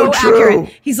so true.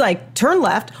 accurate. He's like, turn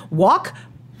left, walk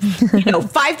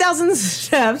 5,000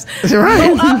 steps,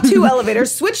 Right. go up 2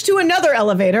 elevators, switch to another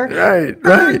elevator, Right.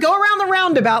 go around the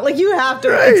roundabout. Like you have to.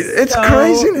 Right. It's so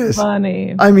craziness.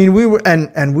 Funny. I mean, we were,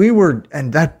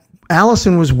 and that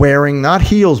Allison was wearing not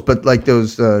heels, but like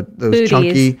those Booties.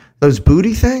 chunky, those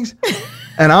booty things.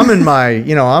 And I'm in my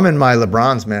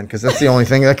LeBrons, man, because that's the only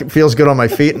thing that feels good on my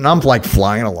feet. And I'm like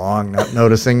flying along, not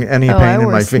noticing any I pain in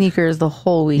wore my feet. sneakers the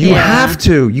whole week. You have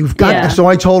to. You've got. Yeah. So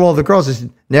I told all the girls, I said,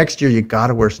 next year you got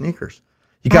to wear sneakers.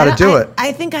 You got to do it.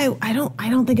 I think I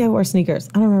don't think I wore sneakers.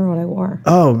 I don't remember what I wore.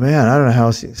 Oh man, I don't know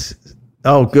how.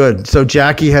 Oh, good. So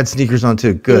Jackie had sneakers on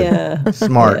too. Good. Yeah.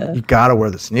 Smart. Yeah. You got to wear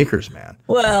the sneakers, man.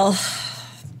 Well,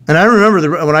 and I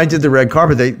remember when I did the red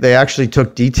carpet, they actually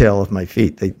took detail of my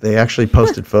feet. They actually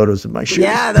posted photos of my shoes.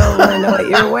 Yeah, they'll want to know what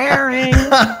you're wearing.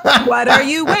 What are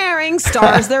you wearing?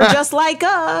 Stars, they're just like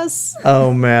us.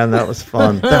 Oh, man, that was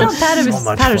fun. That was so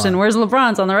much Patterson fun. wears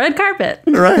LeBron's on the red carpet.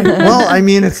 Right. Well, I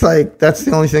mean, it's like, that's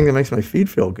the only thing that makes my feet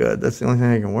feel good. That's the only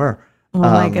thing I can wear. Oh,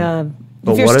 my God.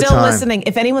 But If you're what a still time. listening,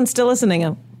 if anyone's still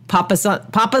listening, pop us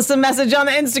a message on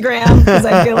the Instagram because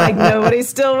I feel like nobody's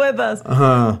still with us.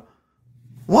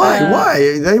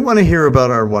 Why? They want to hear about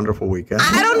our wonderful weekend.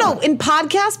 I don't know. In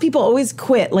podcasts, people always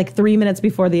quit like 3 minutes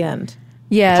before the end.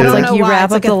 Yeah, Do it's they? like you wrap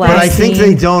up the last But I think scene.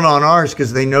 they don't on ours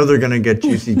because they know they're going to get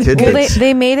juicy tidbits. Well,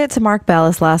 they made it to Mark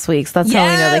Ballas last week, so that's how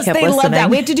we know they kept listening. love that.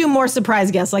 We have to do more surprise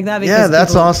guests like that. Yeah, because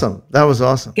that's people- awesome. That was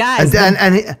awesome, Guys,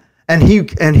 And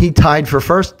he tied for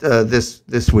first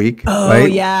this week. Oh,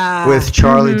 right? yeah. with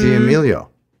Charlie D'Amelio.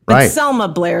 But Right. Selma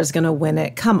Blair's going to win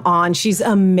it. Come on. She's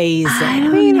amazing. I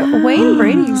mean, Wayne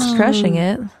Brady's crushing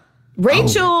it.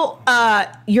 Rachel,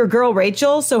 your girl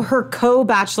Rachel, so her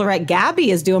co-bachelorette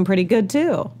Gabby is doing pretty good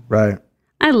too. Right.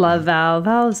 I love Val.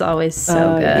 Val's always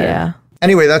so good. Yeah.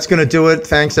 Anyway, that's going to do it.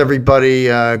 Thanks, everybody.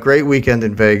 Great weekend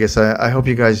in Vegas. I hope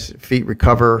you guys' feet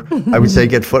recover. I would say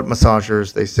get foot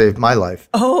massagers. They saved my life.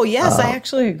 Oh, yes, I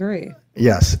actually agree.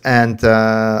 Yes. And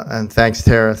thanks,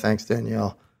 Tara. Thanks,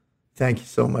 Danielle. Thank you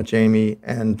so much, Amy.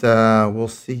 And we'll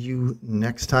see you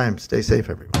next time. Stay safe,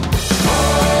 everyone.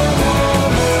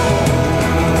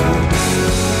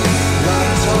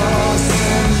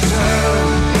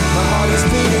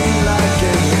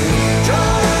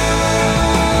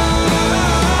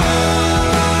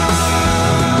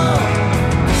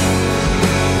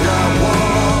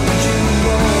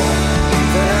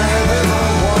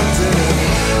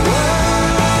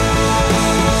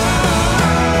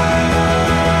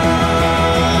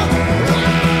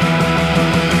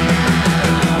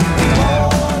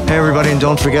 Hey, everybody, and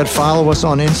don't forget, follow us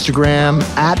on Instagram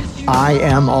at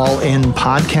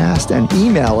IamAllInPodcast and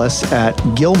email us at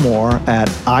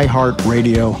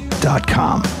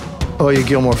Gilmore@iHeartRadio.com. Oh, you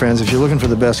Gilmore fans, if you're looking for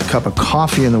the best cup of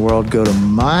coffee in the world, go to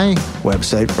my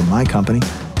website for my company,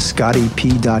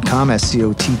 ScottyP.com,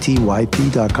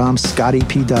 SCOTTYP.com,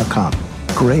 ScottyP.com.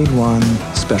 Grade 1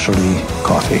 specialty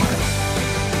coffee.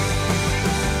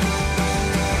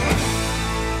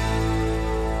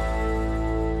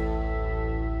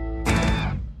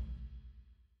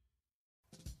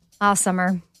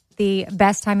 Summer, the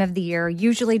best time of the year,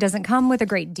 usually doesn't come with a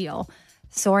great deal.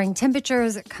 Soaring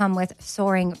temperatures come with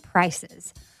soaring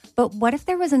prices. But what if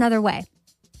there was another way?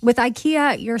 With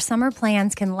IKEA, your summer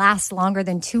plans can last longer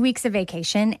than 2 weeks of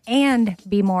vacation and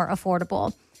be more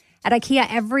affordable. At IKEA,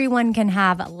 everyone can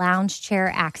have lounge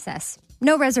chair access.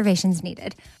 No reservations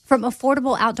needed. From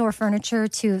affordable outdoor furniture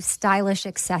to stylish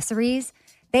accessories,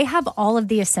 they have all of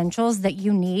the essentials that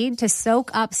you need to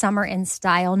soak up summer in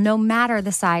style, no matter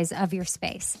the size of your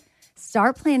space.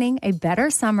 Start planning a better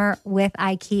summer with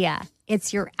IKEA.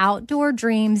 It's your outdoor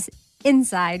dreams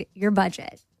inside your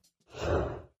budget.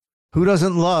 Who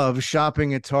doesn't love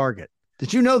shopping at Target?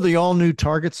 Did you know the all-new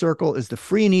Target Circle is the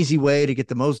free and easy way to get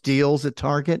the most deals at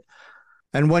Target?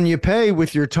 And when you pay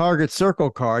with your Target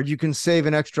Circle card, you can save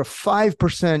an extra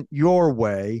 5% your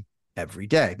way every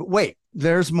day. But wait,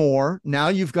 there's more. Now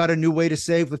you've got a new way to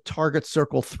save with Target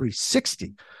Circle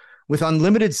 360. With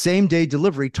unlimited same-day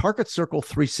delivery, Target Circle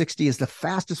 360 is the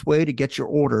fastest way to get your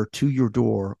order to your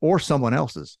door or someone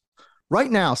else's. Right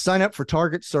now, sign up for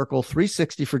Target Circle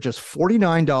 360 for just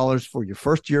 $49 for your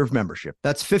first year of membership.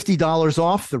 That's $50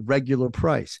 off the regular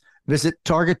price. Visit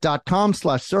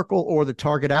target.com/circle or the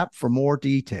Target app for more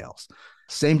details.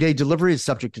 Same-day delivery is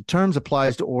subject to terms,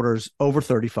 applies to orders over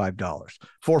 $35.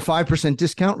 For a 5%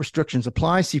 discount, restrictions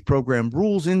apply. See program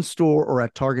rules in store or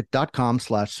at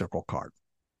target.com/circle card.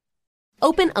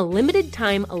 Open a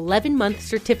limited-time 11-month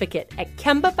certificate at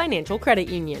Kemba Financial Credit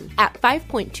Union. At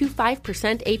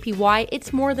 5.25% APY,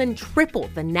 it's more than triple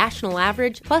the national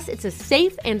average, plus it's a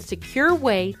safe and secure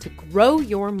way to grow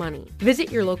your money.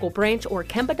 Visit your local branch or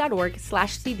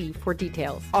kemba.org/cb for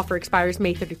details. Offer expires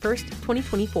May 31st,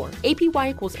 2024.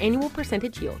 APY equals annual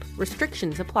percentage yield.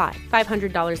 Restrictions apply.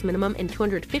 $500 minimum and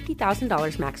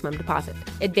 $250,000 maximum deposit.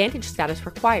 Advantage status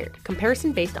required.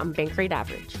 Comparison based on bank rate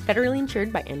average. Federally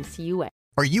insured by NCUA.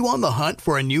 Are you on the hunt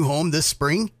for a new home this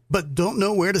spring? but don't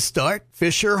know where to start?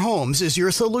 Fisher Homes is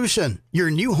your solution.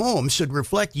 Your new home should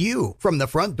reflect you, from the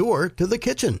front door to the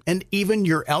kitchen and even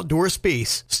your outdoor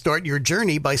space. Start your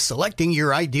journey by selecting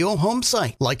your ideal home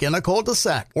site, like in a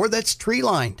cul-de-sac or that's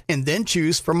tree-lined, and then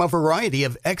choose from a variety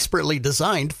of expertly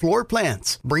designed floor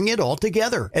plans. Bring it all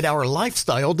together at our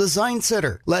Lifestyle Design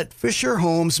Center. Let Fisher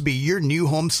Homes be your new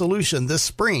home solution this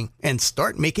spring and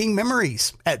start making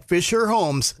memories at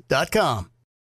FisherHomes.com.